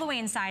stick it all the way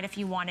inside if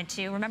you wanted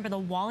to. Remember, the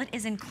wallet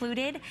is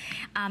included.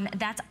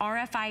 That's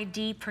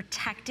RFID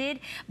protected,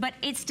 but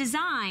it's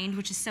designed,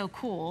 which is so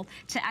cool,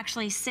 to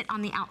actually sit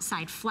on the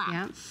outside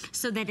flap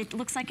so that it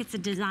looks like it's a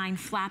design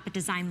flap, a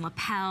design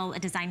lapel, a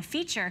design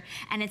feature,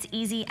 and it's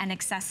easy and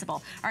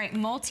accessible. All right,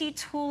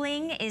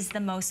 multi-tooling is the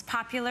most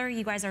popular.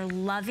 You guys are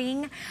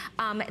loving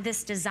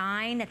this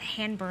design, the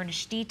hand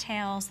burnished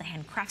details, the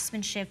hand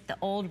craftsmanship, the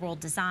old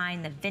world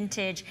design, the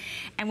vintage,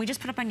 and we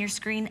just put up on your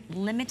screen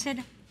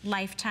limited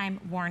lifetime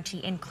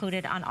warranty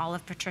included on all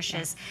of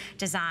Patricia's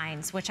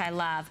designs, which I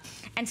love.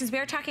 And since we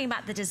are talking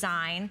about the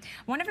design, I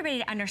want everybody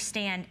to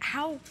understand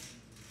how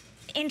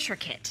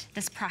intricate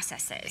this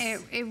process is.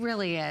 It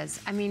really is.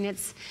 I mean,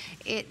 it's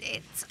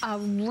a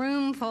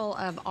room full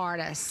of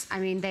artists. I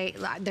mean,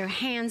 they're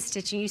hand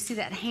stitching. You see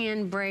that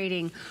hand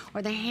braiding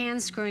or the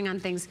hand screwing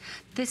on things.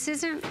 This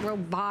isn't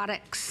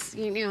robotics,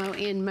 you know,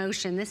 in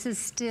motion. This is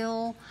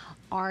still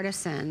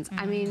artisans.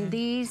 I mean,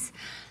 these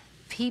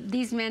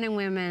men and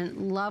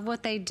women love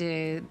what they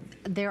do.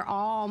 They're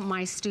all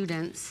my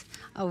students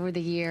over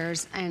the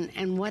years,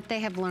 and what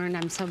they have learned,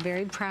 I'm so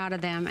very proud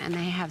of them, and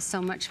they have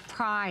so much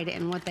pride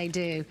in what they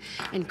do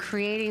in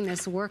creating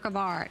this work of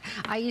art.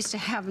 I used to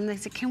have them, they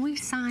said, can we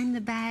sign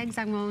the bags?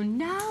 I'm going,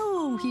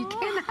 no, you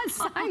cannot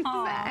sign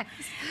the bags.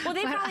 Well,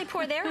 they probably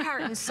pour their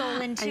heart and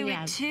soul into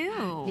it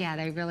too. Yeah,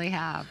 they really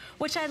have.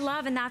 Which I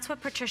love, and that's what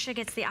Patricia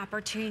gets the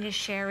opportunity to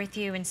share with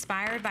you,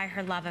 inspired by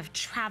her love of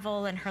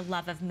travel and her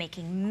love of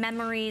making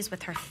memories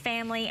with her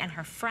family and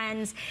her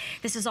friends.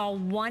 This is all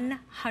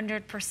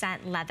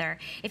 100% leather.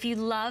 If you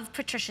love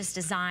Patricia's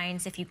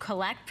designs, if you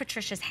collect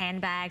Patricia's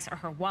handbags or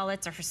her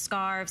wallets or her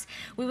scarves,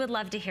 we would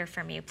love to hear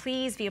from you.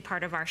 Please be a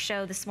part of our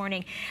show this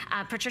morning.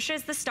 Patricia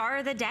is the star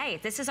of the day.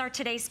 This is our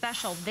today's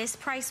special. This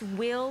price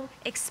will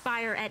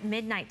expire at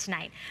midnight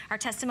tonight. Our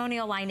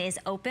testimonial line is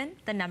open.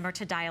 The number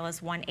to dial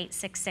is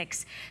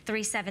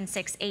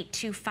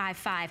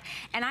 1-866-376-8255.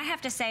 And I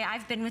have to say,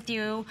 I've been with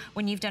you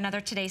when you've done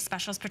other today's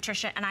specials,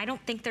 Patricia, and I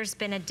don't think there's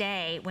been a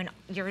day when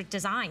your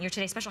design, your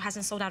today's special,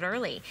 hasn't sold out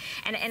early.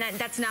 And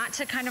that's not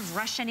to kind of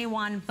rush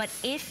anyone, but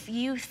if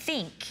you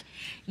think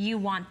you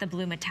want the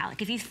blue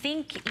metallic, if you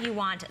think you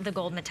want the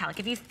gold metallic,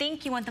 if you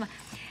think you want the,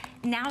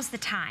 now's the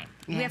time.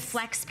 We have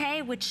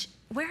FlexPay, which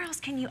where else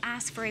can you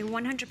ask for a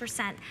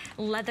 100%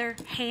 leather,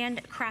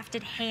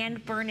 handcrafted,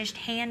 hand-burnished,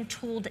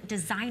 hand-tooled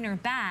designer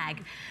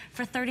bag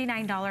for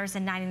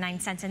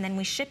 $39.99, and then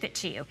we ship it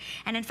to you.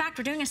 And in fact,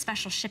 we're doing a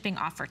special shipping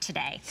offer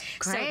today.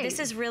 Great. So this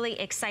is really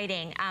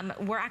exciting.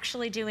 We're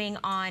actually doing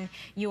on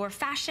your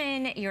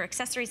fashion, your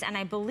accessories, and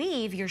I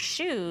believe your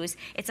shoes,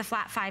 it's a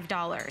flat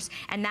 $5,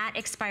 and that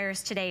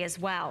expires today as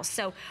well.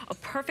 So a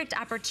perfect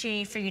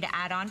opportunity for you to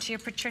add on to your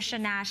Patricia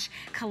Nash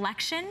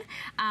collection,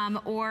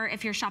 or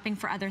if you're shopping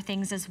for other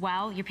things as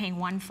well, you're paying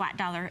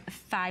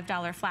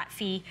 $5 flat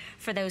fee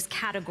for those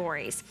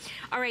categories.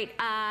 All right,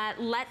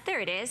 there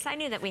it is. I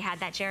knew that we had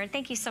that, Jared.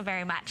 Thank you so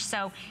very much.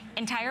 So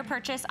entire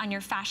purchase on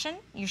your fashion,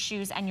 your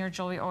shoes, and your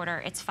jewelry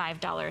order, it's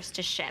 $5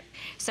 to ship.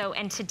 So,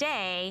 and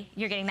today,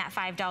 you're getting that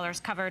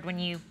 $5 covered when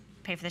you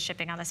pay for the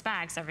shipping on this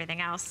bag, so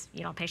everything else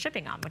you don't pay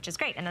shipping on, which is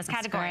great in those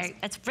categories. Great.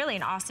 It's really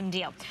an awesome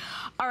deal.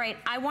 All right,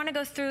 I want to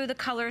go through the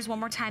colors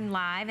one more time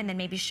live and then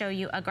maybe show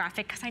you a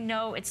graphic because I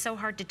know it's so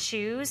hard to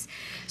choose.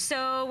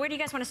 So where do you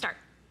guys want to start?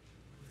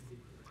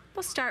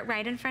 We'll start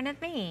right in front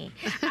of me.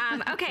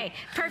 Okay,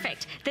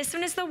 perfect. This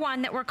one is the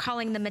one that we're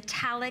calling the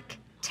metallic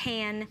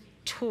tan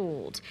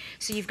tooled.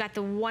 So you've got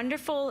the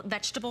wonderful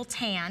vegetable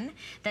tan,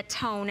 that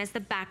tone as the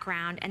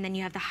background, and then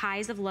you have the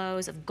highs of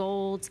lows of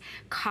golds,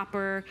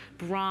 copper,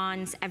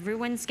 bronze.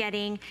 Everyone's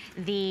getting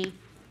the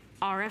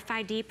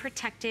RFID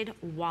protected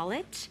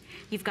wallet.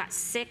 You've got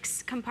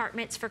 6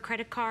 compartments for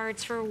credit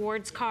cards, for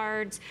rewards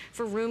cards,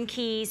 for room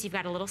keys. You've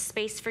got a little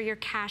space for your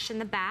cash in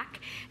the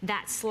back.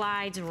 That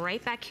slides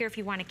right back here if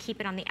you want to keep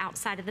it on the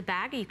outside of the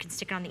bag, or you can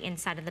stick it on the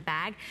inside of the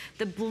bag.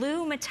 The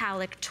blue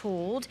metallic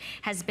tooled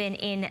has been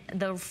in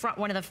the front,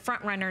 one of the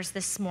front runners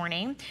this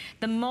morning.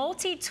 The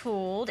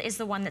multi-tooled is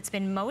the one that's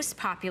been most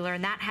popular,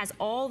 and that has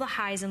all the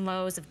highs and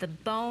lows of the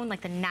bone,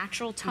 like the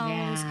natural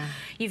tones. Yeah.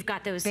 You've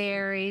got those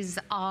berries,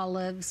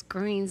 olives,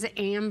 greens,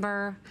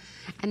 amber,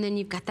 and then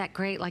you've got that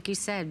great, like you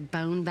said,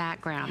 bone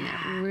background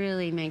that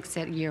really makes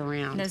it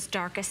year-round. Those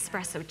dark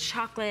espresso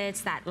chocolates,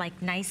 that like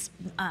nice,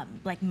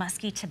 like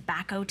musky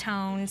tobacco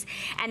tones.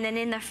 And then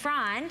in the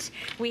front,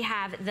 we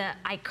have the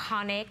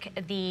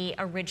iconic, the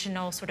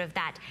original sort of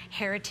that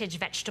heritage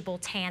vegetable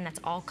tan that's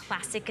all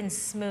classic and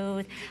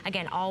smooth.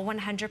 Again, all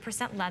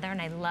 100% leather,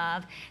 and I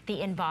love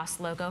the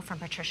embossed logo from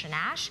Patricia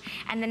Nash.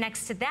 And then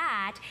next to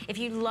that, if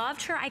you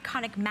loved her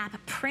iconic map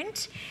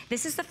print,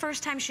 this is the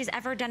first time she's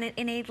ever done it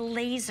in a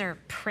laser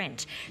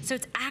print. So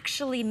it's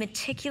actually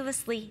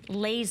meticulously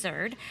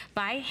lasered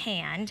by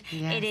hand.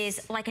 Yes. It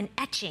is like an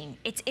etching.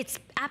 It's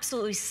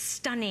absolutely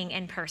stunning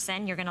in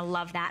person. You're gonna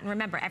love that. And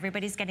remember,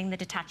 everybody's getting the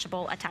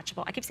detachable,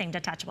 attachable, I keep saying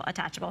detachable,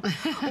 attachable,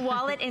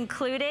 wallet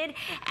included.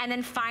 And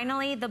then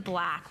finally the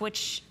black,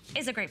 which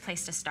is a great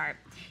place to start.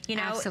 You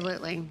know,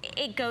 absolutely.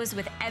 It goes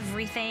with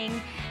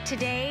everything.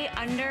 Today,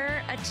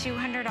 under a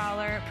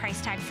 $200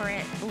 price tag for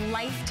a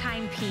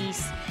lifetime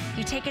piece.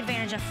 You take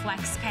advantage of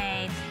flex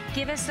pay.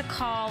 Give us a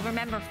call.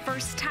 Remember,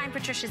 first time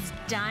Patricia's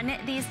done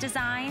these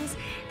designs.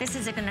 This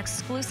is an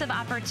exclusive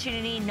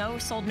opportunity,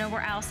 sold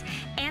nowhere else.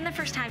 And the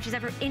first time she's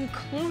ever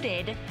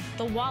included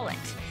the wallet.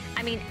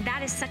 I mean,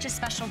 that is such a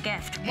special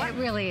gift. It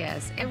really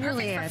is. It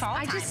really is.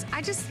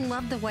 I just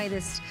love the way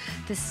this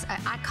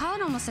I call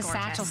it almost a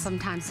satchel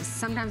sometimes.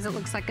 Sometimes it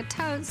looks like a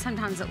tote,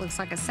 sometimes it looks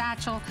like a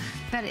satchel,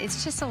 but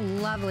it's just a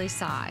lovely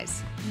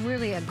size.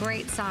 Really a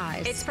great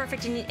size. It's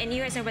perfect, and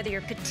you guys know whether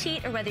you're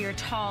petite or whether you're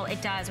tall,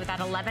 it does. With that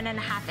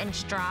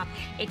 11.5-inch drop,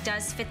 it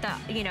does fit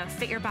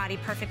fit your body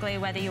perfectly,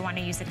 whether you want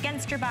to use it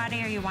against your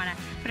body or you want to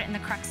put it in the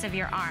crux of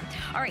your arm.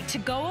 All right, to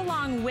go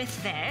along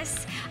with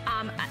this,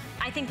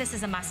 I think this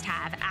is a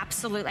must-have.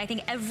 Absolutely. I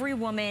think every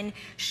woman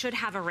should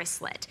have a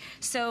wristlet.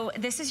 So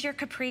this is your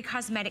Capri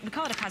cosmetic. We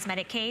call it a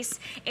cosmetic case.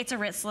 It's a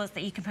wristlet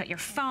that you can put your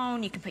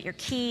phone, you can put your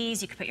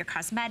keys, you can put your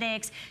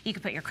cosmetics, you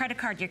can put your credit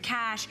card, your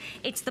cash.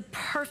 It's the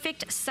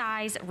perfect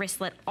size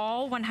wristlet,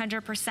 all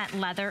 100%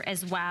 leather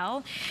as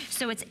well.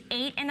 So it's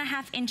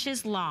 8.5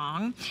 inches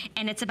long,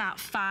 and it's about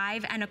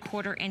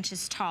 5.25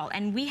 inches tall.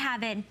 And we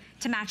have it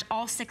to match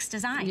all 6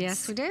 designs.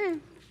 Yes, we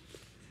do.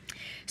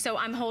 So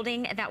I'm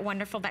holding that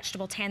wonderful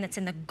vegetable tan that's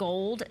in the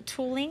gold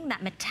tooling,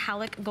 that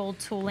metallic gold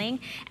tooling.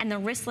 And the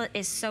wristlet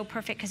is so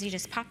perfect because you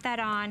just pop that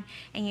on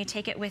and you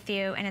take it with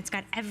you, and it's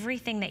got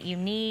everything that you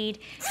need.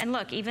 And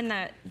look, even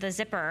the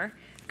zipper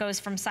goes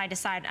from side to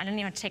side. I don't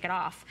even have to take it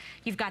off.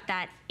 You've got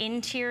that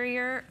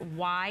interior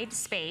wide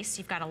space.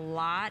 You've got a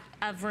lot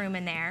of room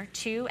in there.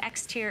 2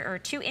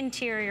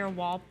 interior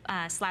wall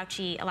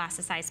slouchy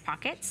elasticized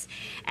pockets.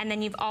 And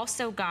then you've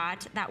also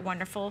got that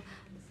wonderful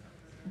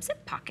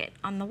zip pocket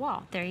on the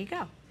wall. There you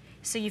go.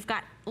 So you've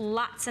got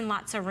lots and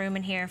lots of room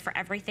in here for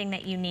everything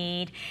that you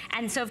need.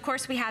 And so of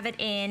course we have it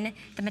in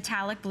the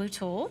metallic blue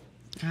tool,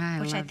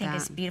 which I think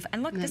is beautiful.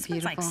 And look, this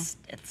one's like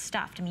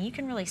stuffed. I mean, you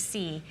can really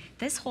see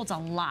this holds a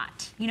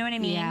lot. You know what I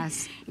mean?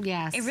 Yes,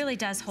 yes. It really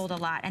does hold a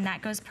lot, and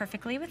that goes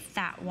perfectly with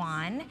that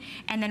one.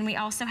 And then we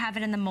also have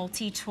it in the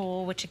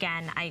multi-tool, which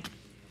again,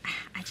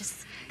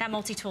 that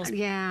multi-tool is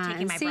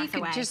taking my breath away. You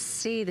can just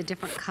see the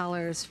different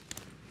colors.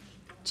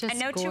 Just and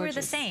no gorgeous. two are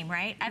the same,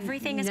 right?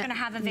 Everything is going to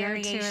have a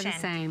variation. No two are the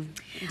same.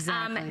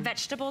 Exactly.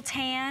 Vegetable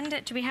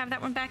tanned. Do we have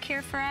that one back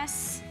here for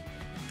us?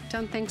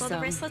 Don't think so. Well,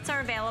 the wristlets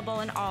are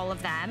available in all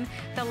of them.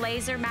 The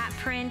laser matte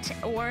print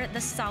or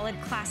the solid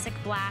classic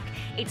black.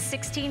 It's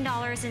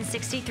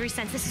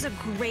 $16.63. This is a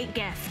great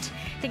gift.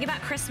 Think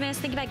about Christmas.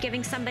 Think about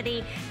giving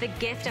somebody the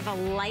gift of a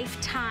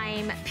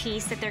lifetime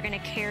piece that they're going to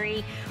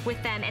carry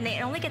with them. And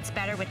it only gets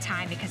better with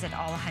time because it's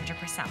all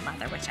 100%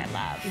 leather, which I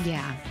love.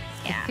 Yeah.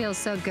 It feels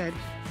so good.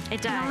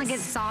 It does. It only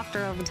gets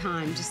softer over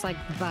time, just like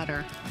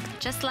butter.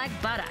 Just like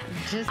butter.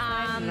 Just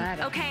like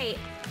butter. Okay.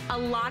 A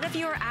lot of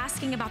you are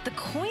asking about the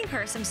coin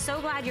purse. I'm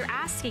so glad you're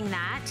asking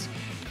that.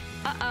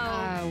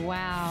 Uh-oh. Oh,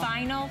 wow.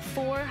 Final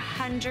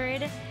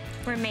 400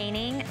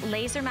 remaining.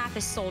 Laser map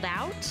is sold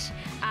out.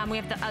 We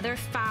have the other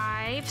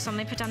 5. So let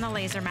me put down the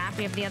laser map.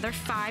 We have the other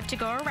 5 to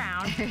go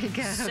around. There you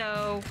go.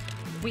 So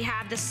we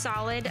have the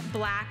solid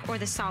black or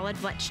the solid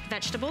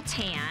vegetable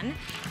tan.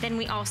 Then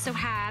we also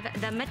have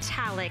the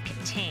metallic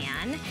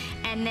tan.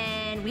 And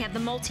then we have the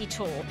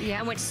multi-tool. Yep.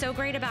 And what's so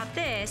great about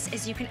this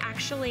is you can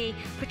actually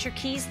put your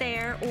keys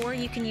there, or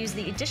you can use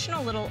the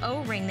additional little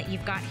O-ring that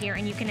you've got here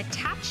and you can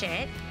attach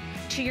it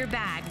to your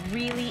bag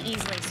really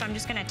easily. So I'm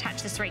just gonna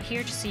attach this right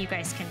here just so you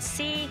guys can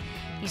see.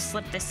 You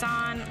slip this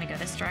on. Let me go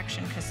this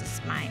direction because this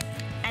is mine.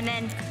 And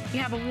then you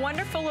have a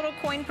wonderful little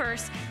coin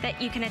purse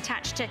that you can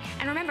attach to.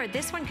 And remember,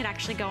 this one could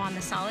actually go on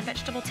the solid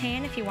vegetable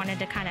tan if you wanted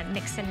to kind of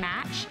mix and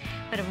match.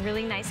 But a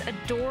really nice,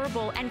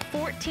 adorable, and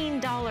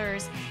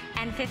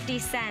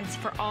 $14.50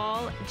 for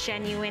all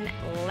genuine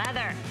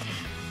leather.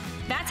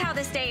 That's how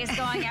this day is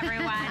going,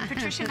 everyone.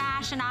 Patricia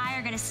Nash and I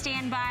are going to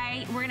stand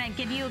by. We're going to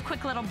give you a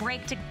quick little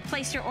break to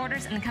place your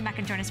orders and then come back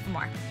and join us for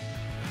more.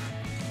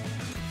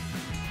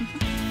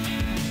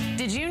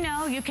 Did you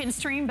know you can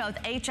stream both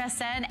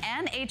HSN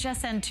and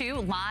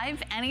HSN2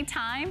 live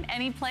anytime,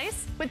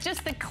 anyplace? With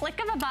just the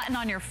click of a button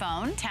on your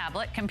phone,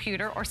 tablet,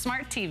 computer, or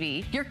smart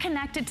TV, you're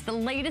connected to the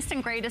latest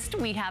and greatest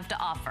we have to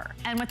offer.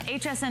 And with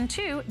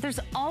HSN2, there's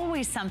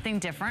always something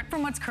different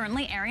from what's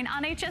currently airing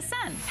on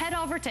HSN. Head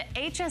over to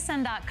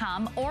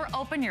hsn.com or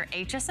open your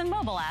HSN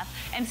mobile app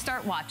and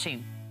start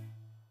watching.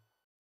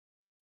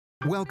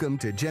 Welcome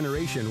to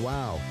Generation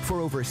Wow. For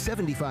over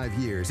 75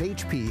 years,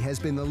 HP has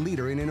been the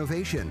leader in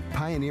innovation,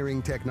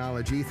 pioneering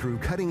technology through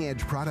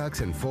cutting-edge products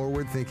and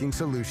forward-thinking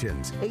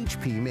solutions.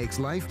 HP makes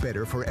life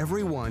better for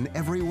everyone,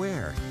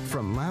 everywhere.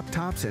 From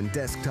laptops and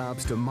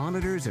desktops to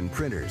monitors and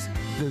printers,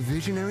 the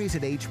visionaries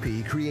at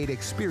HP create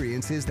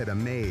experiences that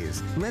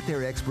amaze. Let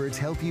their experts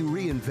help you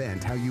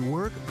reinvent how you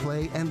work,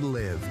 play, and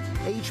live.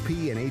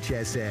 HP and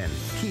HSN.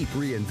 Keep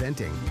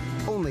reinventing.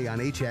 Only on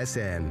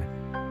HSN.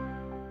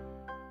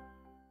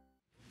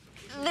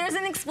 There's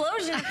an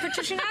explosion of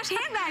Patricia Nash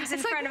handbags in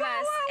front of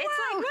us. It's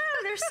like,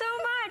 whoa, there's so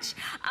much.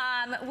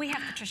 We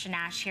have Patricia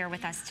Nash here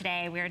with us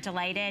today. We're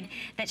delighted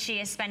that she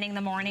is spending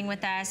the morning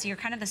with us. You're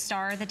kind of the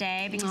star of the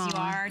day because you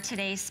are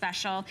today's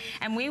special.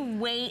 And we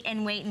wait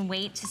and wait and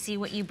wait to see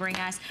what you bring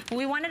us. But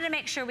we wanted to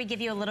make sure we give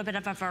you a little bit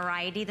of a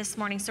variety this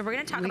morning. So we're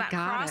going to talk about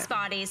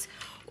crossbodies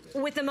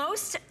with the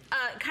most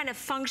kind of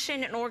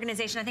function and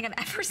organization I think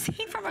I've ever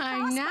seen from a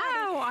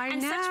crossbody. I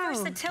know. Such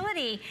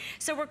versatility.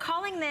 So we're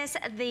calling this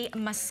the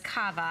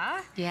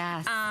Muscava.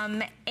 Yes.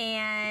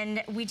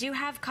 And we do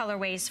have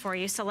colorways for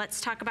you, so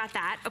let's talk about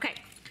that. Okay.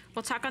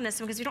 We'll talk on this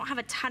one because we don't have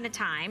a ton of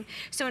time.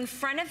 So in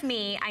front of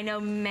me, I know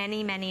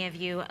many, many of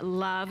you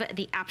love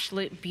the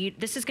absolute beauty.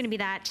 This is going to be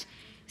that.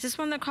 Is this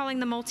one they're calling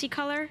the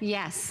multicolor?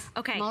 Yes.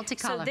 Okay.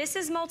 Multicolor. So this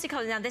is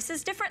multicolor. Now this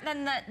is different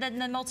than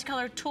the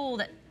multicolor tool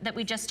that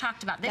we just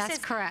talked about. This That's is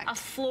correct. A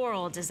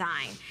floral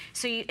design.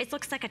 So it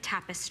looks like a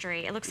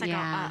tapestry. It looks like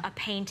a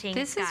painting.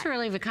 This has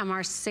really become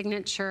our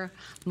signature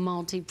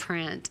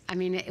multi-print. I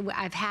mean,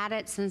 I've had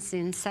it since the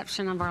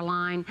inception of our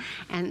line,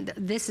 and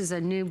this is a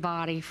new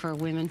body for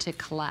women to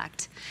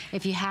collect.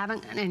 If you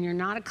haven't, and you're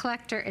not a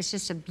collector, it's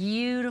just a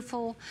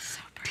beautiful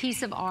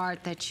piece of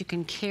art that you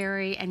can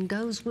carry and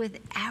goes with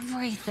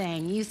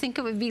everything. You think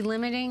it would be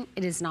limiting?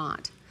 It is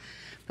not.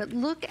 But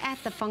look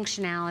at the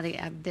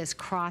functionality of this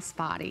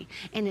crossbody.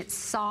 And it's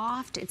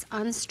soft, it's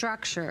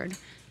unstructured.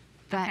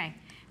 But okay.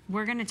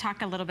 We're going to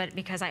talk a little bit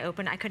because I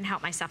couldn't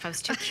help myself. I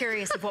was too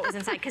curious of what was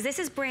inside because this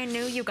is brand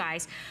new, you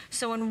guys.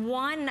 So in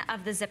one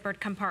of the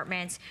zippered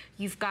compartments,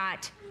 you've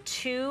got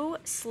 2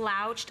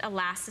 slouched,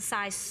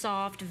 elasticized,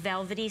 soft,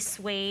 velvety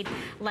suede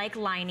like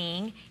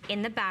lining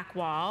in the back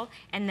wall.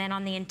 And then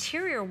on the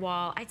interior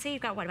wall, I'd say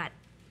you've got, what, about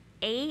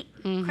 8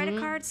 credit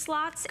card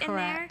slots in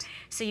there.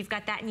 So you've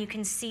got that, and you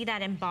can see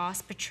that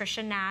embossed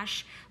Patricia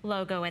Nash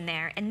logo in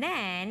there. And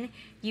then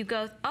you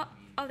go, oh,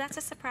 that's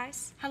a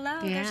surprise. Hello,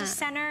 there's a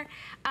center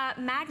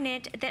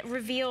magnet that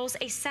reveals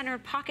a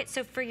centered pocket.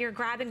 So for your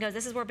grab and go,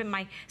 this is where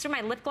my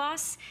lip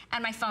gloss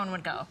and my phone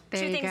would go.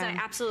 There 2 things that I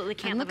absolutely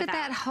can't live without.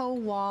 Look at that whole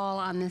wall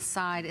on this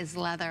side is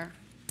leather.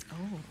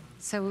 Oh.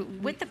 So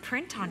with the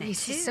print on it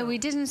too. So we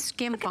didn't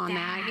skimp on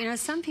that. You know,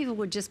 some people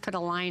would just put a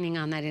lining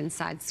on that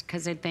inside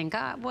because they'd think,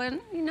 well,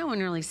 no one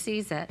really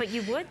sees it. But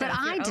you would, But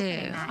I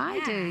do.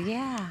 I do,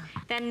 yeah.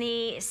 Then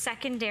the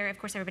secondary, of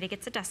course, everybody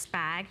gets a dust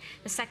bag.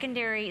 The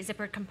secondary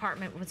zippered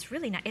compartment was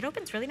really nice. It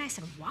opens really nice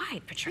and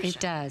wide, Patricia. It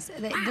does.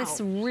 Wow.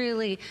 This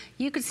really,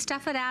 you could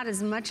stuff it out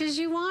as much as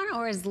you want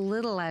or as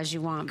little as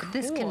you want, but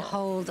this can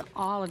hold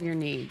all of your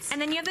needs.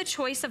 And then you have the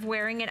choice of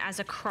wearing it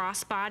as a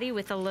crossbody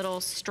with a little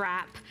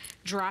strap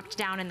dropped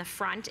down in the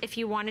front if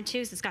you wanted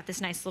to. So it's got this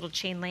nice little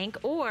chain link,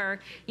 or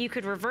you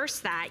could reverse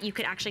that. You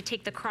could actually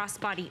take the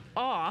crossbody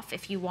off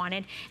if you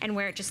wanted and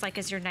wear it just like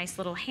as your nice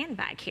little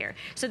handbag here.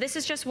 So this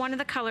is just one of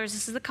the colors.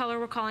 This is the color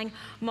we're calling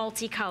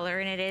multicolor,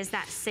 and it is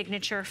that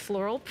signature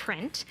floral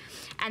print.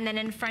 And then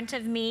in front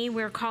of me,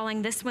 we're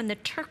calling this one the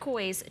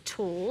turquoise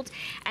tooled,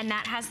 and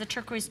that has the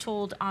turquoise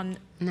tooled on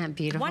Isn't that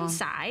beautiful? one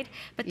side,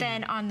 but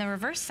then on the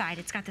reverse side,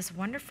 it's got this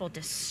wonderful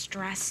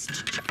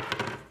distressed.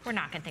 We're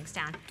knocking things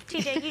down.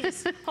 TJ, you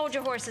just hold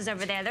your horses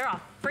over there. They're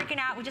all freaking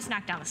out. We just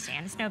knocked down the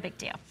stand. It's no big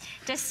deal.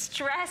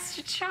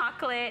 Distressed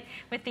chocolate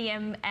with the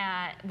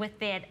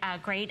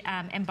great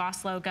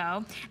embossed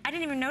logo. I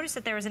didn't even notice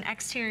that there was an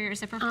exterior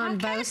zipper pocket. On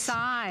both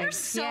sides. There's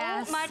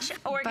so much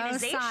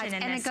organization both sides.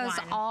 in and this it goes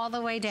one. all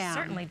the way down.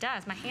 It certainly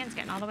does. My hand's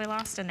getting all the way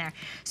lost in there.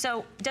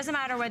 So it doesn't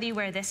matter whether you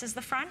wear this as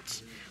the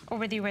front or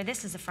whether you wear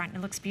this as the front.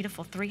 It looks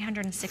beautiful,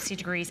 360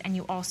 degrees, and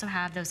you also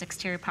have those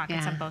exterior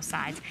pockets on both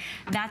sides.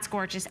 That's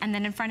gorgeous. And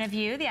then in front of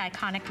you, the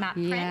iconic map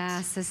print.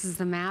 Yes, this is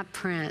the map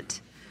print.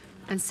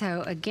 And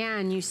so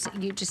again, you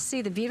just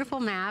see the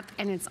beautiful map,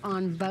 and it's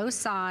on both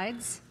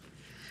sides.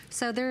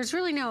 So there's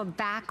really no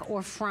back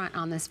or front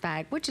on this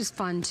bag, which is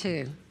fun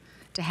too,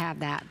 to have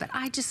that. But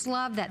I just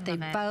love that they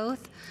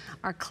both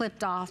are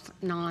clipped off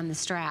on the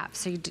strap.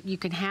 So you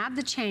can have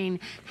the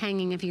chain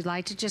hanging if you'd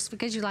like to, just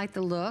because you like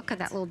the look of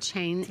that little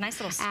chain. It's a nice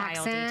little style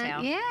accent.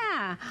 detail.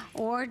 Yeah,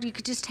 or you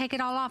could just take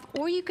it all off,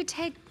 or you could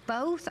take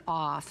both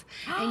off,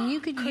 and you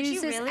could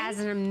use this as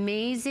an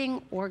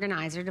amazing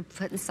organizer to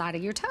put inside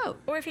of your tote.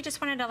 Or if you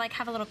just wanted to like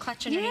have a little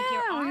clutch underneath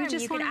your arm, you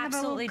just could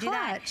absolutely do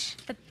that. clutch.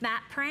 The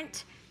matte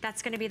print,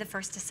 that's going to be the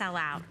first to sell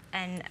out,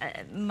 and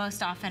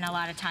most often, a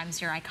lot of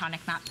times, your iconic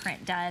matte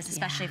print does,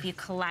 especially if you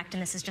collect,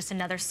 and this is just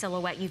another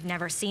silhouette you've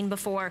never seen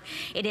before.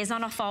 It is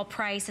on a fall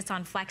price. It's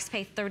on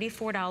FlexPay,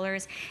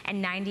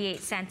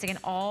 $34.98. Again,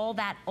 all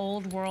that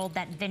old world,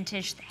 that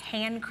vintage,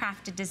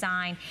 handcrafted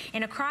design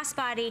in a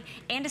crossbody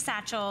and a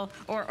satchel,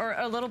 or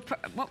a little,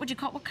 what would you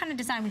call, what kind of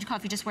design would you call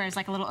if you just wear it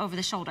like a little over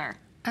the shoulder?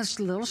 A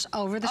little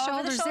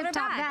over-the-shoulder zip-top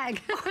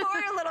bag.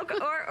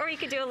 or you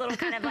could do a little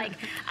kind of like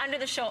under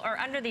the shoulder or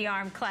under the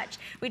arm clutch.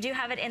 We do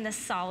have it in the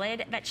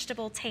solid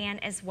vegetable tan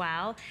as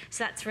well.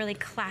 So that's really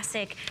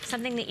classic,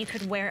 something that you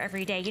could wear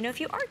every day. You know, if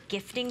you are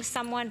gifting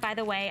someone, by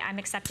the way, I'm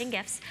accepting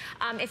gifts.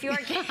 If you are,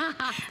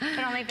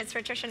 but only if it's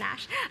Patricia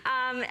Nash.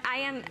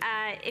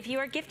 If you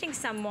are gifting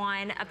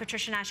someone a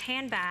Patricia Nash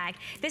handbag,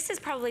 this is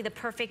probably the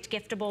perfect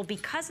giftable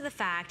because of the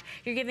fact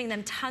you're giving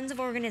them tons of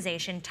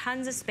organization,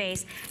 tons of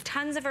space,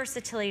 tons of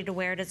versatility to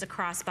wear it as a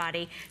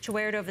crossbody, to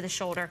wear it over the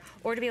shoulder,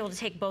 or to be able to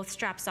take both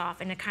straps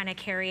off and to kind of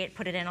carry it,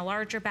 put it in a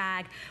larger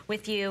bag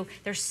with you.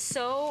 There's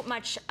so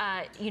much,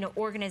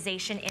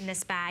 organization in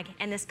this bag,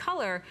 and this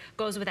color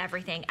goes with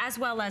everything, as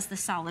well as the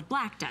solid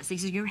black does.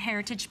 These are your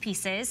heritage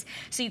pieces,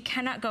 so you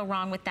cannot go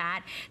wrong with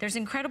that. There's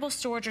incredible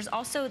storage. There's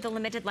also the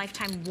limited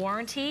lifetime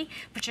warranty.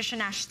 Patricia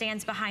Nash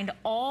stands behind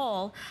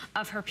all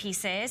of her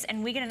pieces,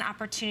 and we get an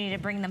opportunity to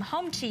bring them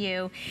home to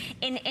you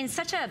in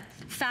such a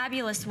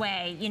fabulous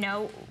way. You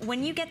know,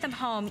 when you get them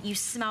home, you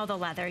smell the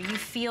leather, you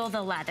feel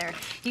the leather,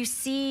 you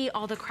see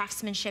all the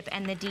craftsmanship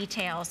and the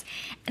details.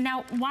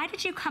 Now, why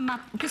did you come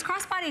up, because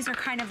crossbodies are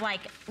kind of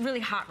like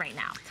really hot right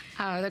now.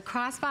 Oh, the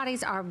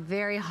crossbodies are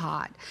very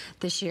hot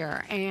this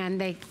year,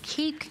 and they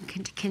keep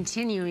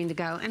continuing to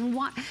go. And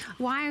why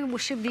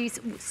should we be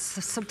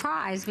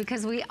surprised?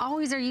 Because we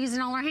always are using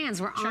all our hands.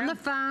 We're on the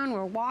phone,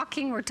 we're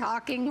walking, we're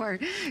talking, we're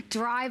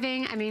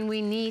driving. I mean, we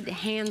need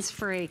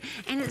hands-free,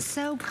 and it's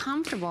so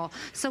comfortable.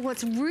 So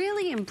what's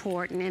really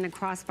important in a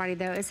crossbody,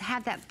 though, is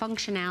have that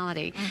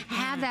functionality,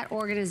 have that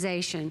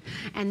organization,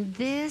 and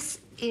this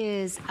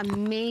is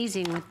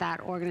amazing with that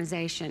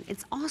organization.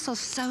 It's also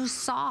so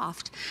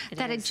soft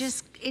that it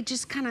just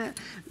kind of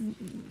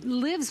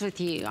lives with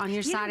you on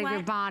your side of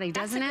your body,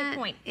 doesn't it? That's a good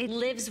point. It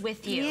lives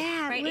with you.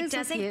 Yeah, right? It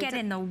doesn't get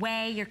in the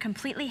way. You're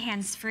completely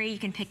hands-free. You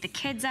can pick the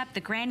kids up, the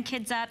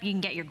grandkids up. You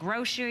can get your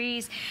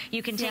groceries.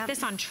 You can take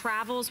this on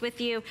travels with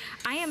you.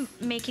 I am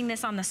making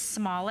this on the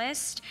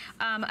smallest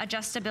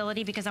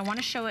adjustability because I want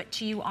to show it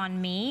to you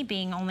on me,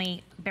 being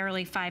only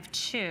barely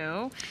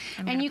 5'2".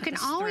 And you can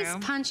always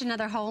punch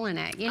another hole in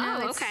it. You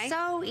know, it's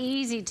so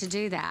easy to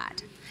do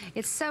that.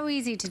 It's so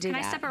easy to do that.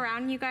 Can I step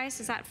around, you guys?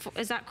 Is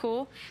that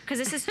cool? Because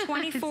this is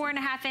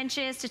 24.5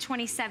 inches to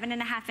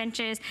 27.5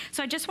 inches.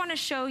 So I just want to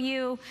show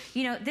you,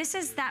 you know, this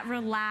is that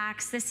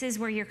relaxed. This is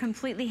where you're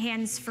completely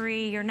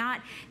hands-free. You're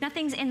not,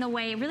 nothing's in the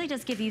way. It really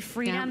does give you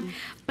freedom.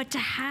 But to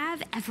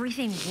have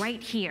everything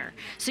right here.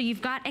 So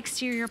you've got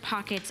exterior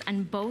pockets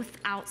on both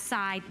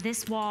outside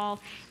this wall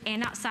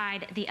and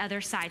outside the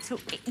other side. So,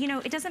 you know,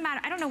 it doesn't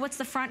matter. I don't know what's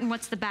the front and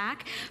what's the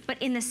back, but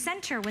in the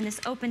center, when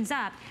this opens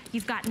up,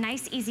 you've got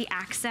nice, easy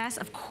access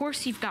access. Of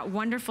course, you've got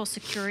wonderful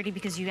security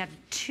because you have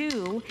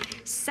 2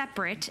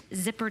 separate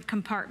zippered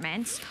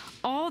compartments,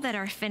 all that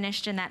are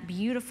finished in that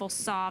beautiful,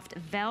 soft,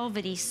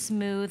 velvety,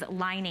 smooth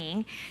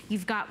lining.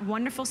 You've got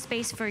wonderful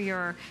space for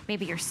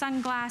maybe your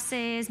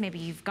sunglasses, maybe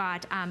you've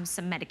got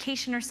some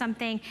medication or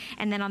something,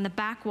 and then on the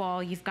back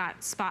wall, you've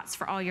got spots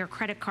for all your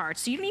credit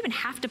cards. So you don't even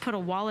have to put a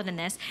wallet in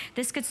this.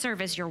 This could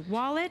serve as your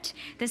wallet.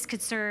 This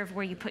could serve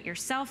where you put your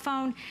cell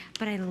phone,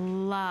 but I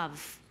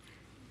love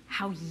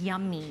how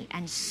yummy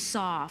and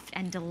soft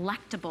and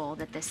delectable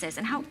that this is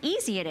and how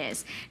easy it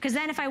is. Because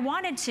then if I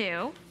wanted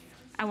to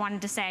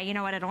say, you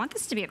know what, I don't want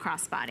this to be a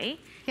crossbody.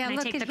 Yeah, and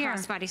look I take at the here.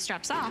 crossbody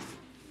straps off.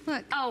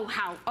 Look.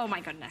 Oh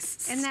my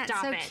goodness. Isn't that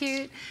so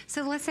cute?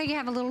 So let's say you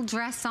have a little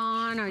dress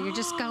on or you're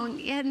just going,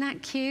 isn't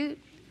that cute?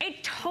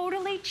 It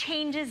totally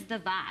changes the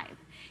vibe.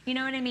 You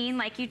know what I mean?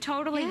 Like you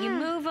totally, you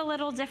move a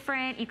little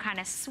different, you kind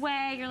of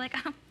sway, you're like,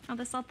 oh,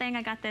 this little thing,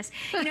 I got this.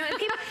 You know,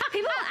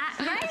 people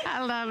right?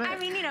 I love it. I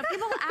mean, you know,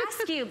 people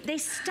ask you, they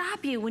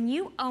stop you. When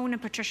you own a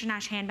Patricia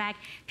Nash handbag,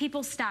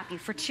 people stop you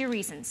for 2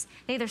 reasons.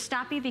 They either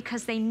stop you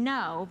because they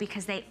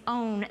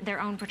own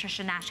their own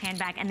Patricia Nash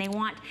handbag and they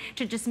want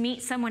to just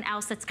meet someone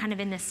else that's kind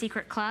of in this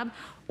secret club,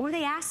 or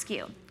they ask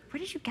you, where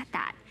did you get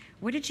that?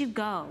 Where did you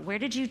go? Where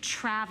did you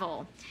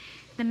travel?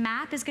 The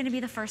map is gonna be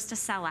the first to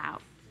sell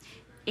out.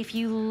 If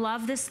you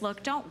love this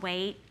look, don't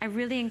wait. I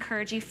really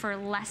encourage you for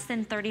less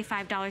than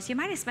 $35. You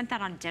might have spent that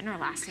on dinner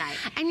last night.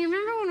 And you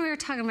remember when we were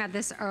talking about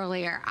this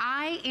earlier,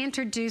 I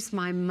introduced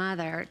my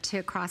mother to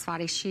a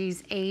crossbody.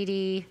 She's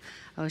 80.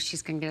 Oh,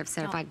 she's gonna get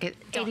upset if I get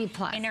 80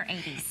 plus. In her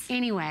 80s.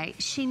 Anyway,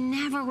 she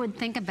never would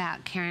think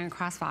about carrying a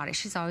crossbody.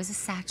 She's always a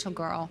satchel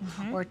girl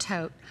or a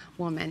tote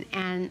woman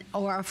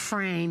or a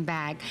frame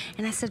bag.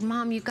 And I said,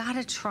 Mom, you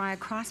gotta try a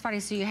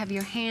crossbody so you have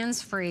your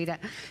hands free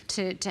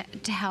to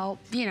help,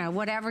 you know,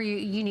 whatever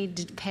you need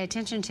to pay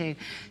attention to.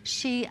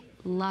 She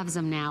loves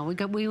them now.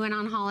 We went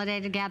on holiday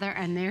together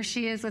and there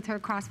she is with her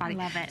crossbody.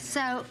 Love it.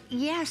 So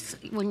yes,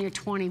 when you're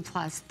 20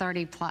 plus,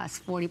 30 plus,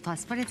 40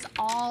 plus, but it's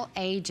all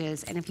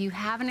ages. And if you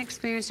haven't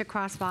experienced a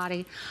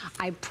crossbody,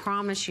 I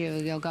promise you,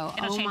 you'll go,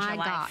 It'll oh change my your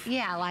life. God.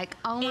 Yeah, like,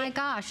 oh my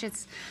gosh,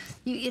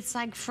 it's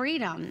like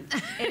freedom.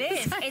 It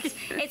is.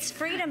 It's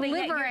freedom. But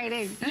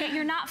liberating. Yet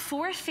you're not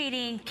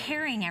force-feeding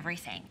carrying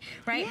everything,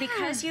 right? Yeah.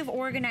 Because you've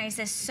organized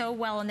this so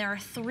well, and there are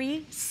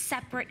 3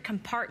 separate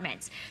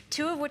compartments,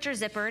 2 of which are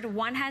zippered.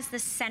 One has the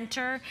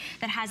center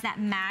that has that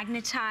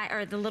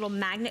the little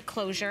magnet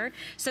closure,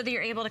 so that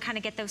you're able to kind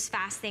of get those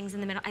fast things in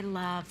the middle. I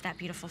love that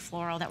beautiful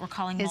floral that we're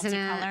calling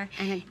multicolor.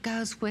 And it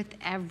goes with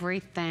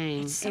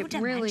everything. It's so it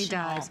really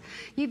dimensional. does.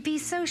 You'd be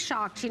so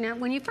shocked, you know,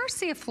 when you first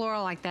see a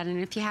floral like that,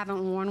 and if you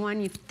haven't worn one,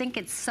 you think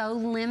it's so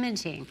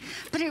limiting,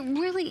 but it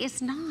really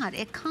is not.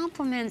 It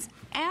complements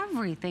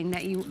everything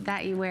that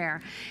you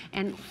wear,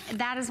 and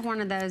that is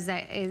one of those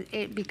that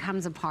it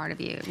becomes a part of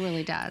you. It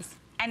really does.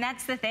 And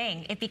that's the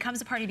thing. It becomes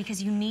a party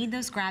because you need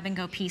those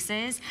grab-and-go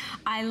pieces.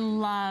 I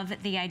love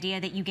the idea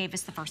that you gave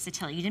us the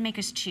versatility. You didn't make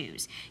us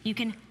choose. You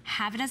can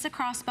have it as a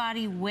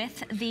crossbody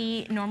with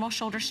the normal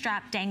shoulder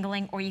strap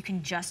dangling, or you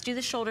can just do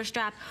the shoulder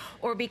strap.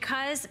 Or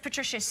because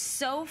Patricia's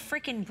so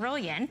freaking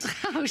brilliant,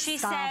 she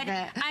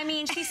said,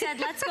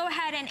 let's go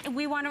ahead and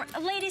we want to,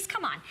 ladies,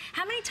 come on.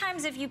 How many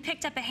times have you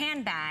picked up a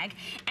handbag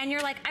and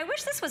you're like, I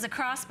wish this was a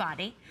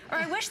crossbody, or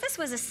I wish this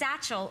was a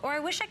satchel, or I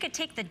wish I could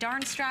take the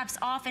darn straps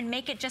off and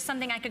make it just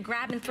something I could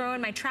grab and throw in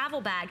my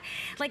travel bag.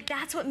 Like,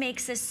 that's what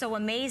makes this so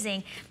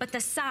amazing. But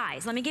the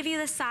size, let me give you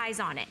the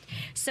size on it.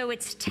 So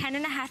it's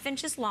 10.5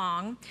 inches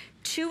long,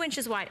 2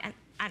 inches wide, and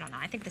I don't know,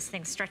 I think this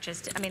thing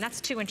stretches to, I mean,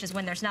 that's 2 inches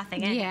when there's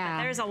nothing in it,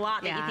 but there's a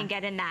lot that you can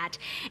get in that.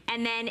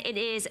 And then it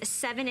is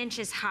 7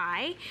 inches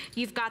high.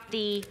 You've got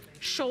the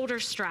shoulder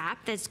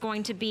strap that's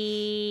going to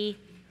be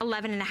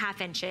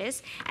 11.5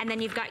 inches, and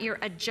then you've got your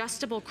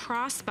adjustable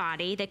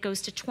crossbody that goes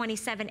to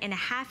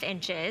 27.5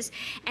 inches,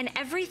 and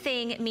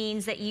everything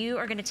means that you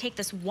are going to take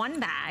this one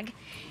bag.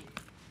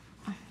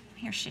 Oh,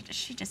 here she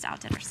just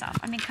outdid herself.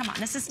 I mean, come on,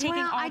 this is taking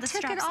all the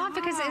straps off. I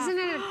took it off because isn't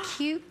it a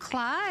cute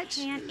clutch?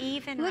 I can't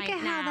even Look right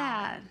at now. how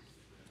that.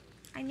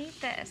 I need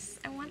this.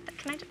 I want that.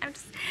 Can I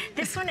just,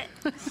 this one,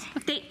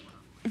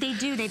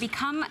 they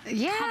become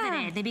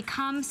coveted. They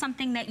become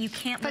something that you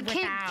can't live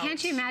without.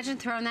 Can't you imagine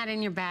throwing that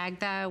in your bag,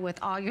 though, with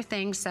all your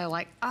things? So,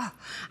 like, oh,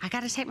 I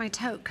got to take my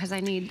tote because I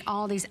need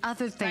all these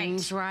other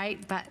things, right?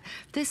 But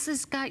this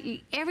has got you,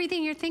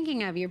 everything you're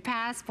thinking of, your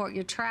passport,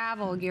 your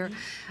travel, your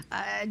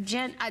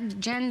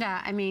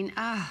agenda. I mean,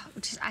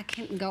 I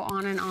can't go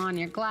on and on.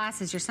 Your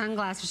glasses, your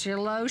sunglasses, your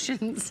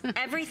lotions.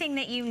 Everything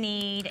that you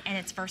need, and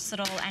it's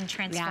versatile and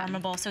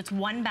transformable. So it's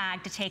one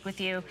bag to take with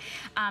you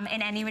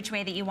in any which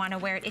way that you want to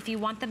wear it. If you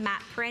want want the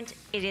matte print,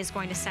 it is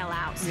going to sell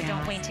out. So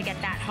don't wait to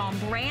get that home.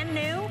 Brand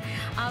new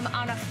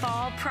on a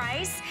fall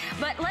price.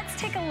 But let's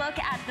take a look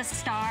at the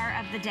star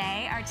of the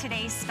day, our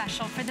today's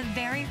special. For the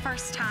very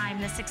first time,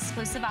 this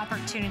exclusive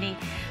opportunity,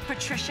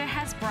 Patricia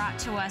has brought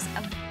to us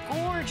a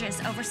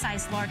gorgeous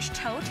oversized large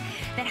tote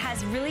that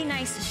has really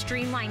nice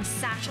streamlined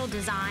satchel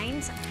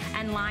designs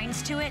and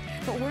lines to it,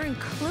 but we're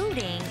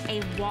including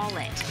a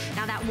wallet.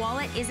 Now that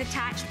wallet is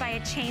attached by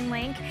a chain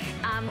link,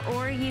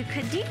 or you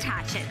could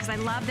detach it, because I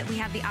love that we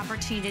have the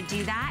opportunity to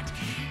do that.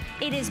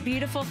 It is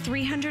beautiful,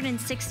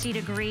 360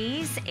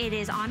 degrees. It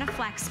is on a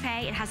flex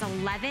pay. It has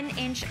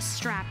 11-inch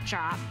strap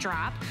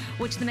drop,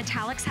 which the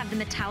metallics have the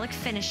metallic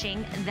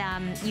finishing.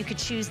 You could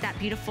choose that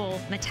beautiful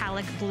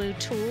metallic blue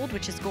tooled,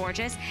 which is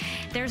gorgeous.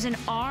 There's an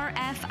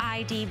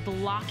RFID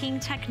blocking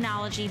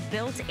technology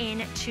built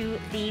into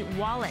the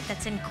wallet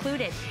that's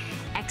included.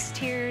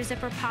 Exterior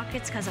zipper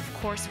pockets, because of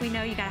course we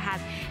know you gotta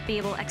be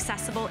able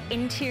accessible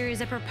interior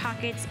zipper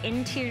pockets,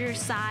 interior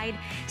side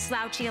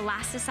slouchy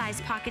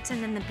elasticized pockets,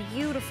 and then the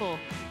beautiful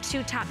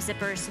two top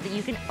zippers so that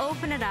you can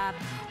open it up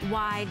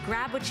wide,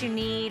 grab what you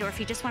need, or if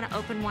you just want to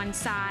open one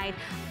side.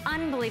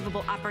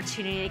 Unbelievable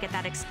opportunity to get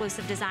that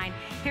exclusive design.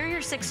 Here are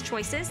your 6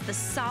 choices: the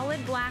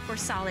solid black or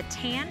solid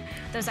tan,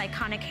 those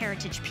iconic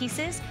heritage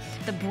pieces,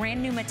 the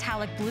brand new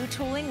metallic blue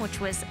tooling, which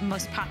was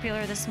most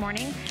popular this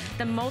morning,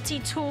 the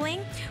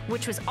multi-tooling,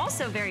 which was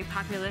also very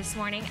popular this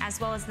morning, as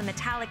well as the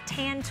metallic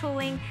tan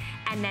tooling,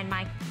 and then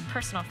my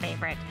personal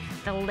favorite,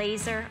 the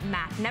laser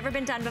matte. Never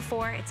been done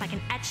before. It's like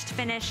an etched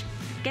finish.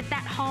 Get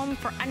that home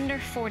for under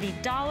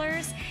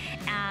 $40.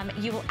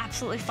 You will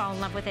absolutely fall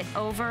in love with it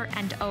over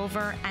and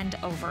over and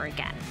over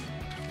again.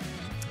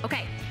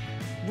 Okay,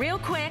 real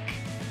quick,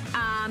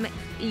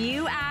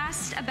 you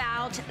asked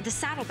about the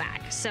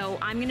saddlebag, so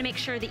I'm gonna make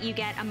sure that you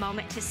get a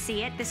moment to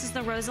see it. This is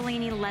the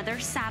Rossellini leather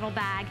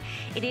saddlebag.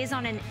 It is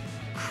on an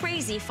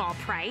crazy fall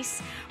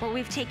price where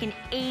we've taken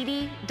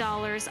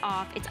 $80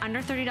 off. It's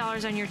under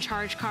 $30 on your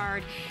charge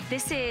card.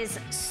 This is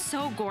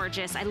so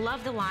gorgeous. I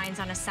love the lines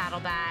on a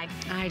saddlebag.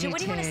 I do. What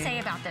do you want to say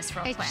about this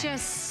real quick? It's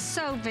just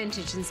so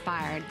vintage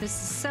inspired. This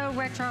is so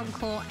retro and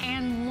cool,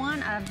 and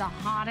one of the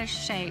hottest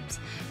shapes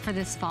for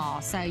this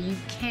fall. So you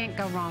can't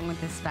go wrong with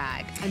this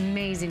bag.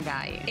 Amazing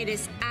value. It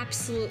is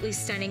absolutely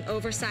stunning.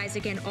 Oversized,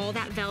 again, all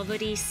that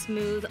velvety,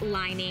 smooth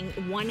lining,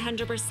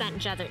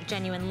 100%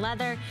 genuine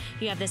leather.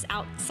 You have this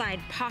outside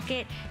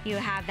pocket. You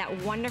have that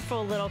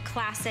wonderful little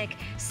classic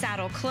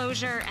saddle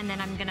closure, and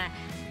then I'm gonna,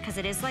 because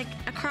it is like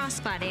a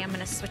crossbody, I'm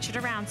gonna switch it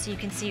around so you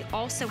can see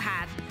also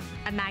have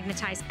a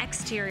magnetized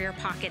exterior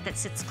pocket that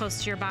sits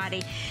close to your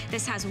body.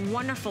 This has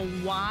wonderful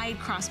wide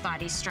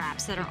crossbody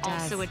straps that are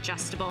also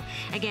adjustable.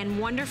 Again,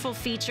 wonderful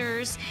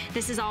features.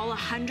 This is all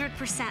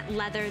 100%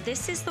 leather.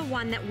 This is the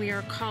one that we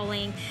are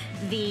calling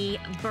the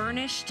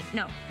burnished,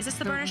 no, is this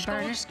the burnished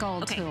gold? Burnished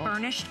gold okay, tooled.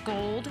 Burnished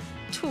gold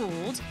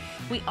tooled.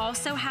 We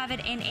also have it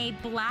in a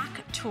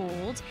black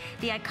tooled,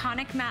 the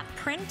iconic matte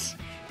print,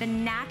 the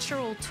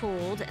natural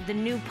tooled, the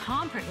new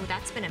palm print, ooh,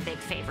 that's been a big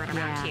favorite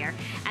around here,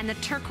 and the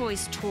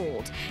turquoise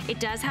tooled. It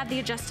does have the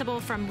adjustable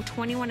from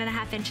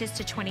 21.5 inches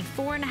to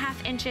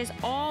 24.5 inches,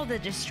 all the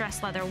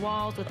distressed leather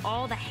walls with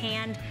all the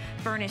hand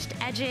burnished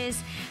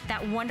edges,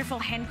 that wonderful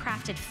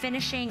handcrafted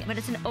finishing, but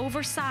it's an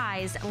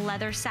oversized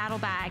leather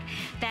saddlebag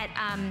that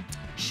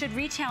should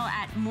retail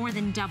at more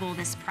than double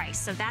this price.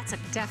 So that's a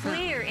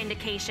clear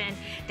indication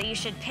that you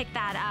should pick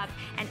that up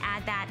and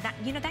add that.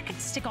 You know, that could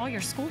stick all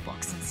your school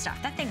books and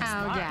stuff. That thing is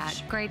large. Yeah,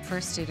 great for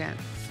a student.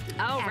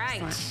 Oh,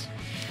 Excellent.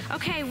 right.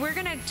 Okay, we're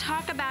gonna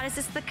talk about, is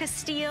this the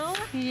Castile?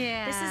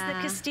 Yeah. This is the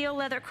Castile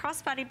leather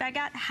crossbody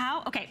baguette.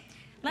 How, okay,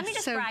 let me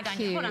just brag on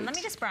you. Hold on, let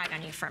me just brag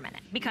on you for a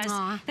minute,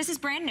 because this is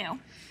brand new.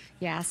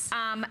 Yes.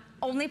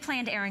 Only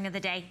planned airing of the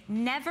day.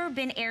 Never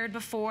been aired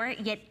before,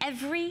 yet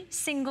every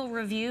single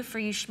review for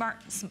you smart.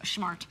 Is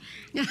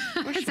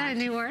that a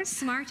new word?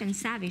 Smart and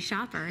savvy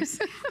shoppers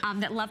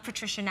that love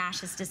Patricia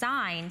Nash's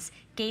designs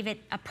gave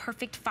it a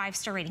perfect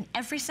 5-star rating.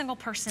 Every single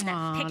person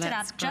that picked it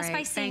up just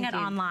by seeing it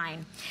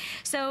online.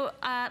 So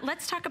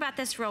let's talk about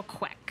this real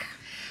quick.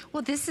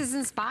 Well, this is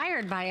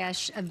inspired by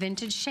a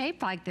vintage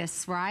shape like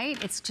this,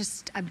 right? It's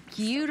just a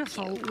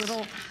beautiful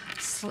little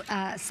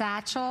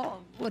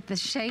satchel with the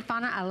shape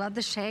on it. I love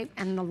the shape,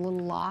 and the little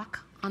lock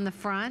on the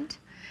front,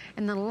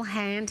 and the little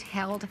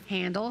handheld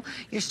handle.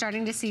 You're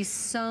starting to see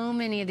so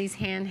many of these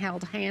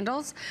handheld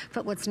handles,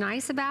 but what's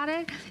nice about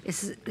it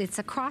is it's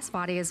a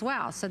crossbody as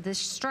well. So this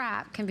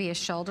strap can be a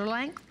shoulder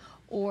length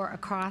or a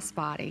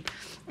crossbody,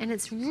 and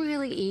it's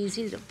really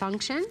easy to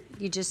function.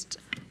 You just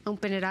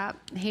open it up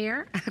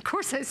here. Of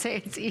course, I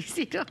say it's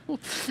easy to open,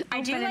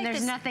 and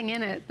there's nothing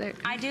in it.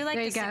 I do like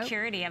the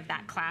security of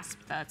that clasp,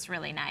 though. It's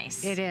really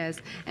nice. It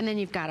is. And then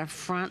you've got a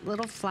front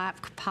little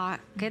flap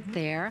pocket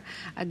there.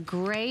 A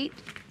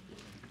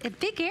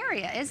big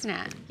area, isn't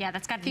it? Yeah,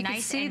 that's got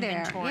nice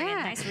inventory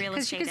and nice real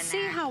estate in there. Because you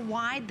can see how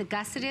wide the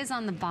gusset is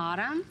on the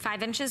bottom.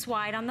 5 inches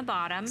wide on the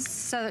bottom.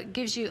 So it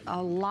gives you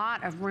a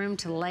lot of room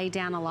to lay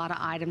down a lot of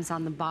items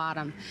on the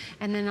bottom.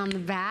 And then on the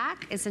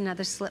back is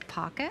another slip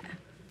pocket.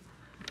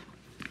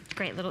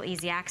 Great little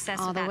easy access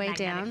all with the that way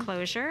magnetic down.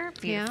 Closure.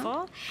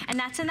 Beautiful. Yeah. And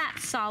that's in that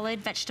solid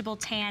vegetable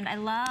tan. I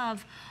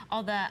love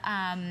all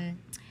the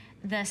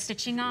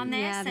stitching on this.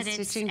 Yeah, the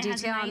stitching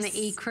detail on the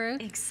ecru.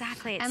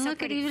 Exactly. It's and so look,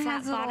 pretty. it even Flat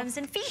has little bottoms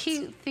and feet.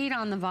 Cute feet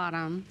on the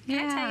bottom.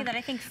 Can I tell you that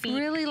I think feet...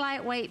 Really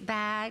lightweight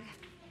bag.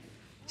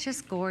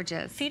 Just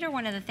gorgeous. Feet are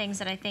one of the things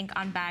that I think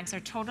on bags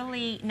are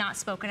totally not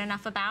spoken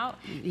enough about,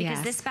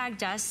 because this bag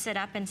does sit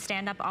up and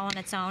stand up all on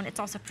its own. It's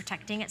also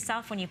protecting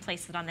itself when you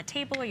place it on the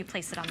table or you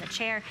place it on the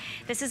chair.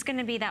 This is going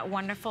to be that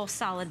wonderful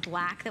solid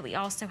black that we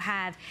also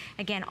have,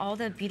 again, all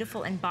the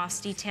beautiful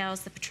embossed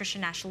details, the Patricia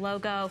Nash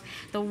logo,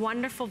 the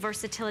wonderful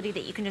versatility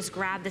that you can just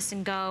grab this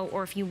and go,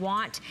 or if you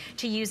want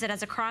to use it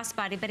as a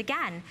crossbody. But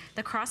again,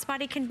 the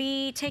crossbody can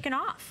be taken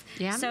off.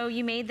 Yeah. So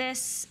you made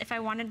this, if I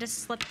wanted to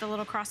slip the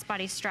little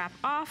crossbody strap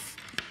off,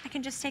 I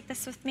can just take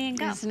this with me and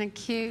go. Isn't it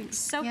cute?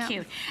 So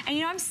cute. And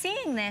you know, I'm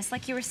seeing this,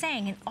 like you were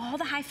saying, in all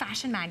the high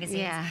fashion magazines.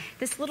 Yeah.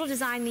 This little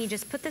design, you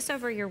just put this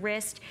over your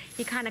wrist,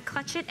 you kind of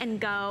clutch it and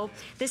go.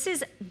 This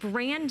is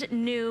brand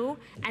new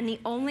and the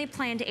only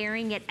planned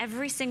airing, yet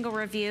every single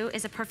review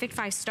is a perfect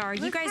 5-star.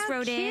 You guys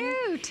wrote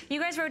in. You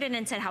guys wrote in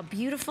and said how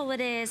beautiful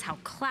it is, how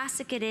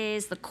classic it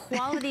is, the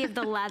quality of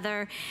the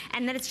leather,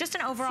 and that it's just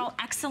an overall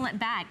excellent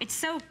bag. It's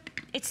so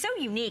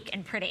unique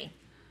and pretty.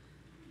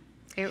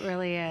 It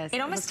really is. It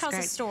almost tells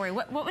a story.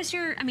 What was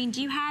your, I mean,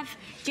 do you have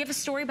a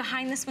story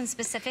behind this one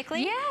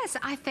specifically? Yes,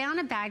 I found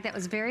a bag that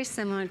was very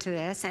similar to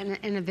this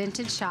in a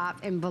vintage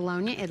shop in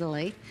Bologna,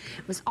 Italy.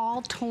 It was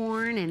all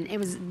torn and it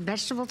was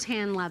vegetable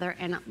tan leather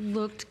and it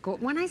looked,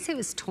 when I say it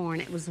was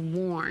torn, it was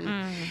worn.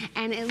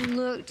 And it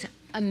looked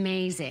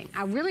amazing.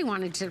 I really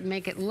wanted to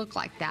make it look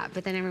like that,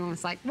 but then everyone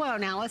was like, whoa,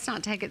 now let's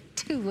not take it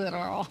too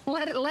literal.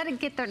 Let it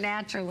get there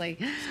naturally.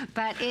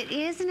 But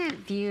isn't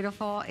it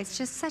beautiful? It's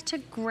just such a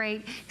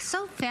great,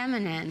 so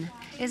feminine,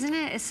 isn't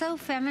it? It's so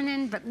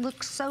feminine, but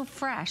looks so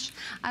fresh.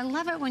 I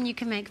love it when you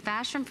can make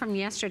fashion from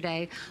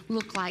yesterday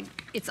look like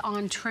it's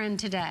on trend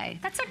today.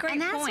 That's a great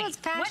point. And that's what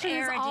fashion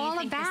is all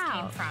about. This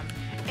came from?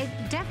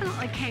 It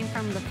definitely came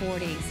from the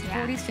 40s,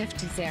 40s,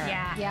 50s era.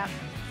 Yeah. Yep.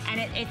 And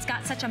it's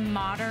got such a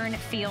modern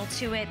feel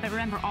to it, but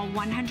remember, all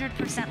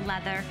 100%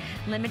 leather,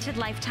 limited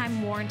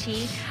lifetime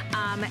warranty,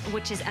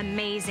 which is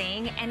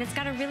amazing. And it's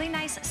got a really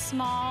nice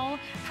small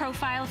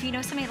profile. If you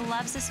know somebody that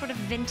loves this sort of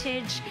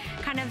vintage,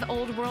 kind of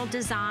old world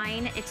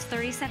design, it's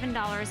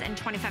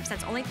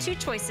 $37.25. Only 2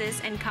 choices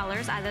in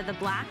colors, either the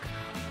black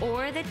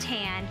or the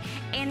tan,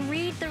 and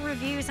read the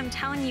reviews. I'm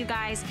telling you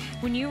guys,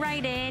 when you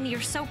write in,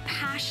 you're so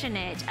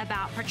passionate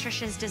about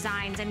Patricia's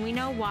designs, and we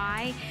know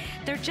why.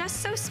 They're just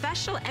so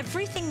special.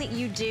 Everything that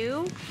you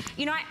do,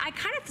 you know, I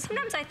kind of,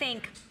 sometimes I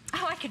think,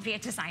 oh, I could be a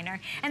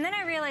designer. And then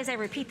I realize I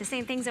repeat the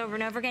same things over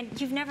and over again.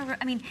 You've never,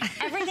 I mean,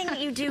 everything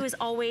that you do is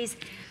always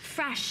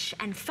fresh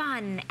and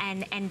fun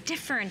and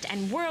different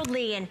and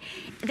worldly, and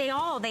they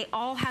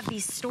all have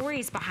these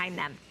stories behind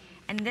them.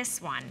 And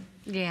this one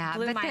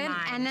blew my mind.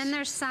 And then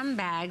there's some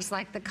bags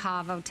like the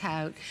Cavo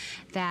tote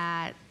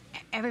that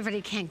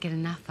everybody can't get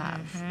enough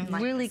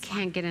of. Really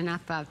can't get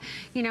enough of.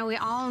 You know, we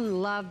all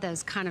love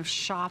those kind of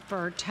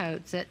shopper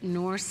totes, that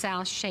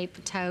north-south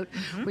shape tote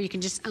where you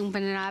can just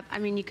open it up. I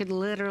mean, you could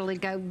literally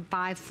go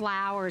buy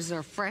flowers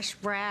or fresh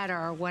bread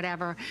or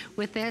whatever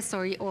with this,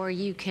 or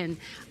you can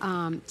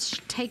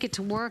take it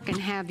to work and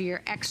have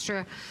your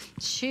extra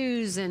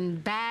shoes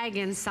and bag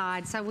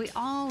inside. So we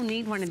all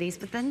need one of these,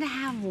 but then to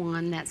have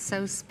one that's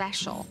so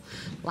special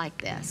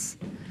like this.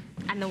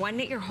 And the one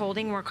that you're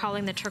holding, we're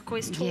calling the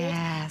turquoise tool.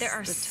 Yes, there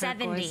are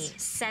 70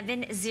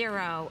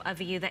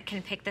 of you that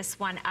can pick this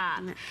one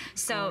up.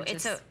 So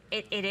it's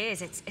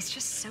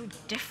just so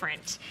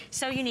different,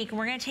 so unique. And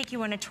we're going to take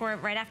you on a tour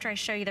right after I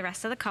show you the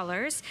rest of the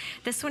colors.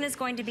 This one is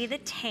going to be the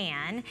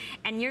tan,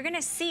 and you're going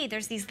to see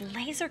there's these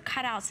laser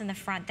cutouts in the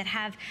front that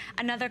have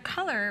another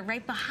color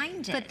right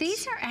behind it. But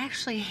these are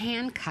actually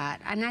hand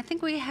cut, and I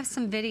think we have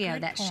some video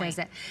that shows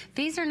it.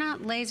 These are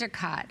not laser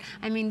cut.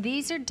 I mean,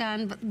 these are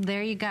done, but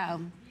there you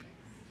go.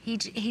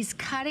 He's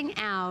cutting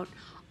out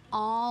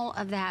all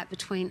of that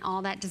between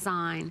all that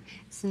design.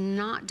 It's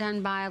not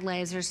done by a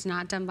laser, it's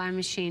not done by a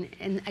machine.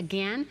 And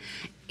again,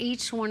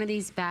 each one of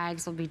these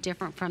bags will be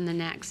different from the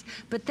next.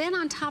 But then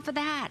on top of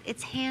that,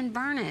 it's hand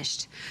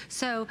burnished.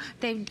 So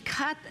they've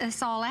cut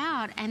this all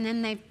out, and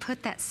then they've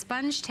put that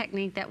sponge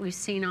technique that we've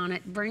seen on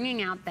it,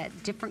 bringing out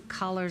that different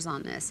colors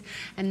on this.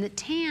 And the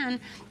tan,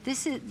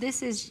 this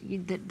is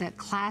the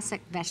classic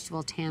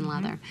vegetable tan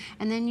leather.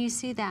 And then you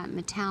see that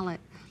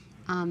metallic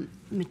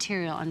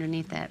material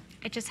underneath it.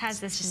 It just has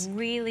this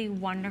really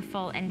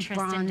wonderful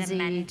interest in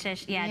dimension.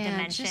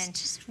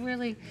 Just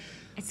really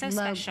it's so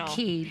special.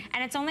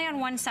 And it's only on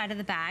one side of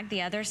the bag.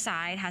 The other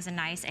side has a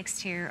nice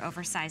exterior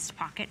oversized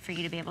pocket for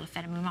you to be able to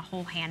fit. I mean, my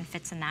whole hand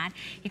fits in that.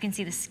 You can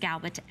see the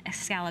scalloped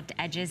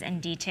edges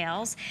and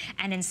details.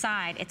 And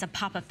inside, it's a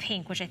pop of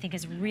pink, which I think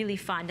is really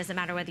fun. Doesn't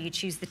matter whether you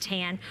choose the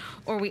tan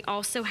or we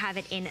also have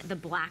it in the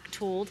black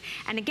tooled.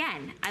 And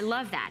again, I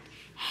love that.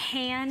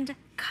 Hand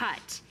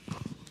cut.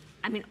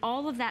 I mean,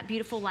 all of that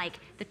beautiful, like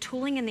the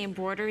tooling and the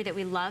embroidery that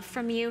we love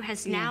from you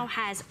now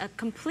has a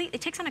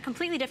it takes on a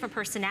completely different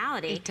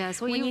personality. It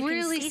does. Well, you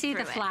really see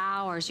the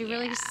flowers. You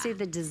really see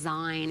the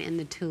design in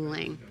the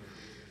tooling,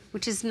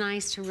 which is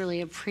nice to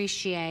really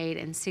appreciate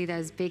and see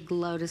those big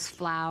lotus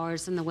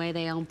flowers and the way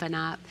they open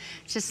up.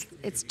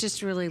 It's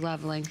just really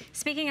lovely.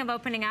 Speaking of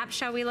opening up,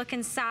 shall we look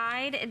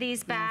inside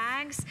these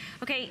bags?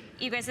 Okay,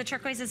 you guys, the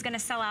turquoise is gonna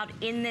sell out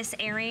in this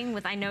airing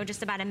with, I know,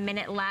 just about a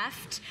minute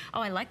left.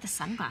 Oh, I like the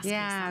sunglass case.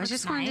 Yeah, I was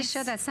just wanting to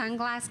show that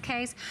sunglass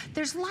case.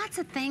 There's lots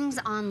of things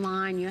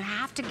online. You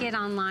have to get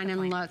online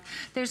and look.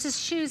 There's the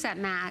shoes that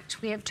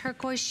match. We have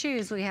turquoise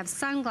shoes. We have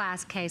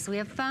sunglass case. We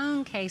have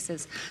phone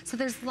cases. So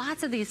there's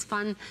lots of these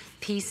fun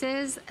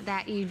pieces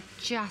that you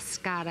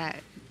just gotta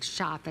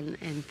shop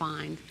and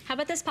find. How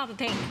about this pop of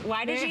pink?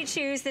 Why did you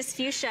choose this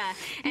fuchsia?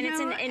 And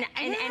it's in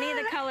any of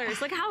the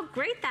colors. Look how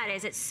great that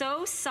is. It's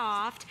so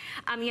soft.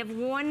 You have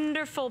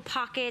wonderful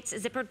pockets,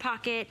 zippered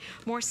pocket,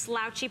 more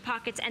slouchy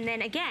pockets, and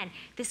then again,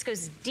 this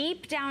goes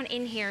deep down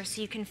in here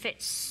so you can fit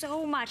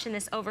so much in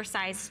this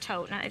oversized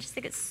tote. And I just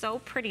think it's so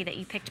pretty that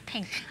you picked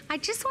pink. I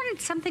just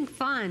wanted something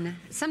fun,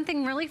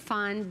 something really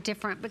fun,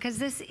 different, because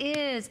this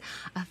is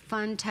a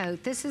fun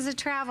tote. This is a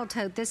travel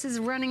tote. This is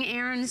running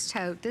errands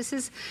tote. This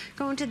is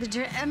going to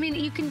the, I mean,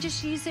 you can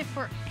just use it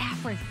for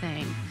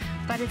everything,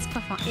 but it's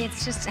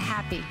just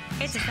happy.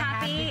 It's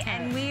happy,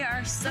 and we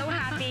are so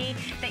happy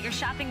that you're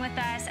shopping with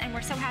us, and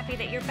we're so happy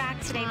that you're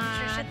back today,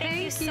 Patricia.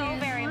 Thank you so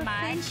very much.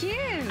 Thank you.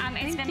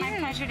 It's been my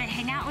pleasure to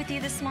hang out with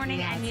you this morning,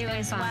 and you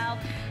as well.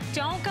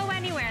 Don't go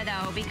anywhere,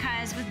 though,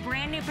 because with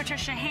brand new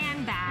Patricia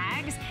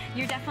handbags,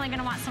 you're definitely going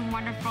to want some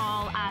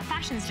wonderful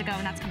fashions to go,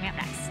 and that's coming up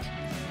next.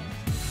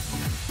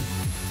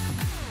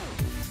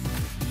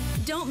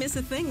 Don't miss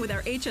a thing with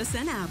our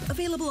HSN app,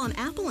 available on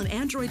Apple and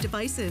Android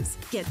devices.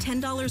 Get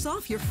 $10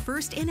 off your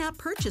first in-app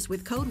purchase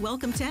with code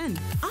WELCOME10.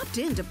 Opt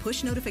in to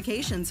push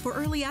notifications for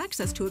early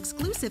access to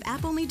exclusive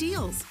app-only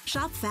deals.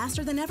 Shop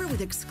faster than ever with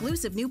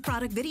exclusive new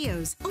product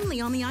videos, only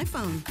on the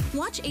iPhone.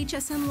 Watch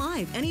HSN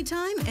Live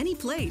anytime, any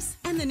place.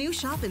 And the new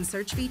shop and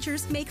search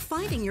features make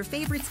finding your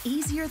favorites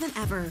easier than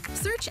ever.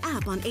 Search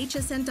app on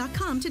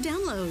hsn.com to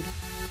download.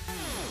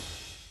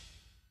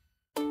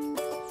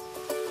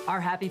 Our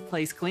Happy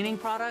Place cleaning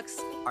products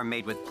are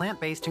made with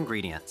plant-based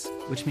ingredients,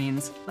 which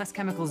means less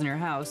chemicals in your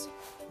house,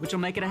 which will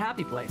make it a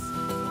happy place.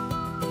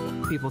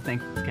 People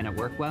think, can it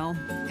work well?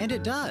 And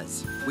it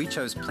does. We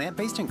chose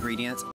plant-based ingredients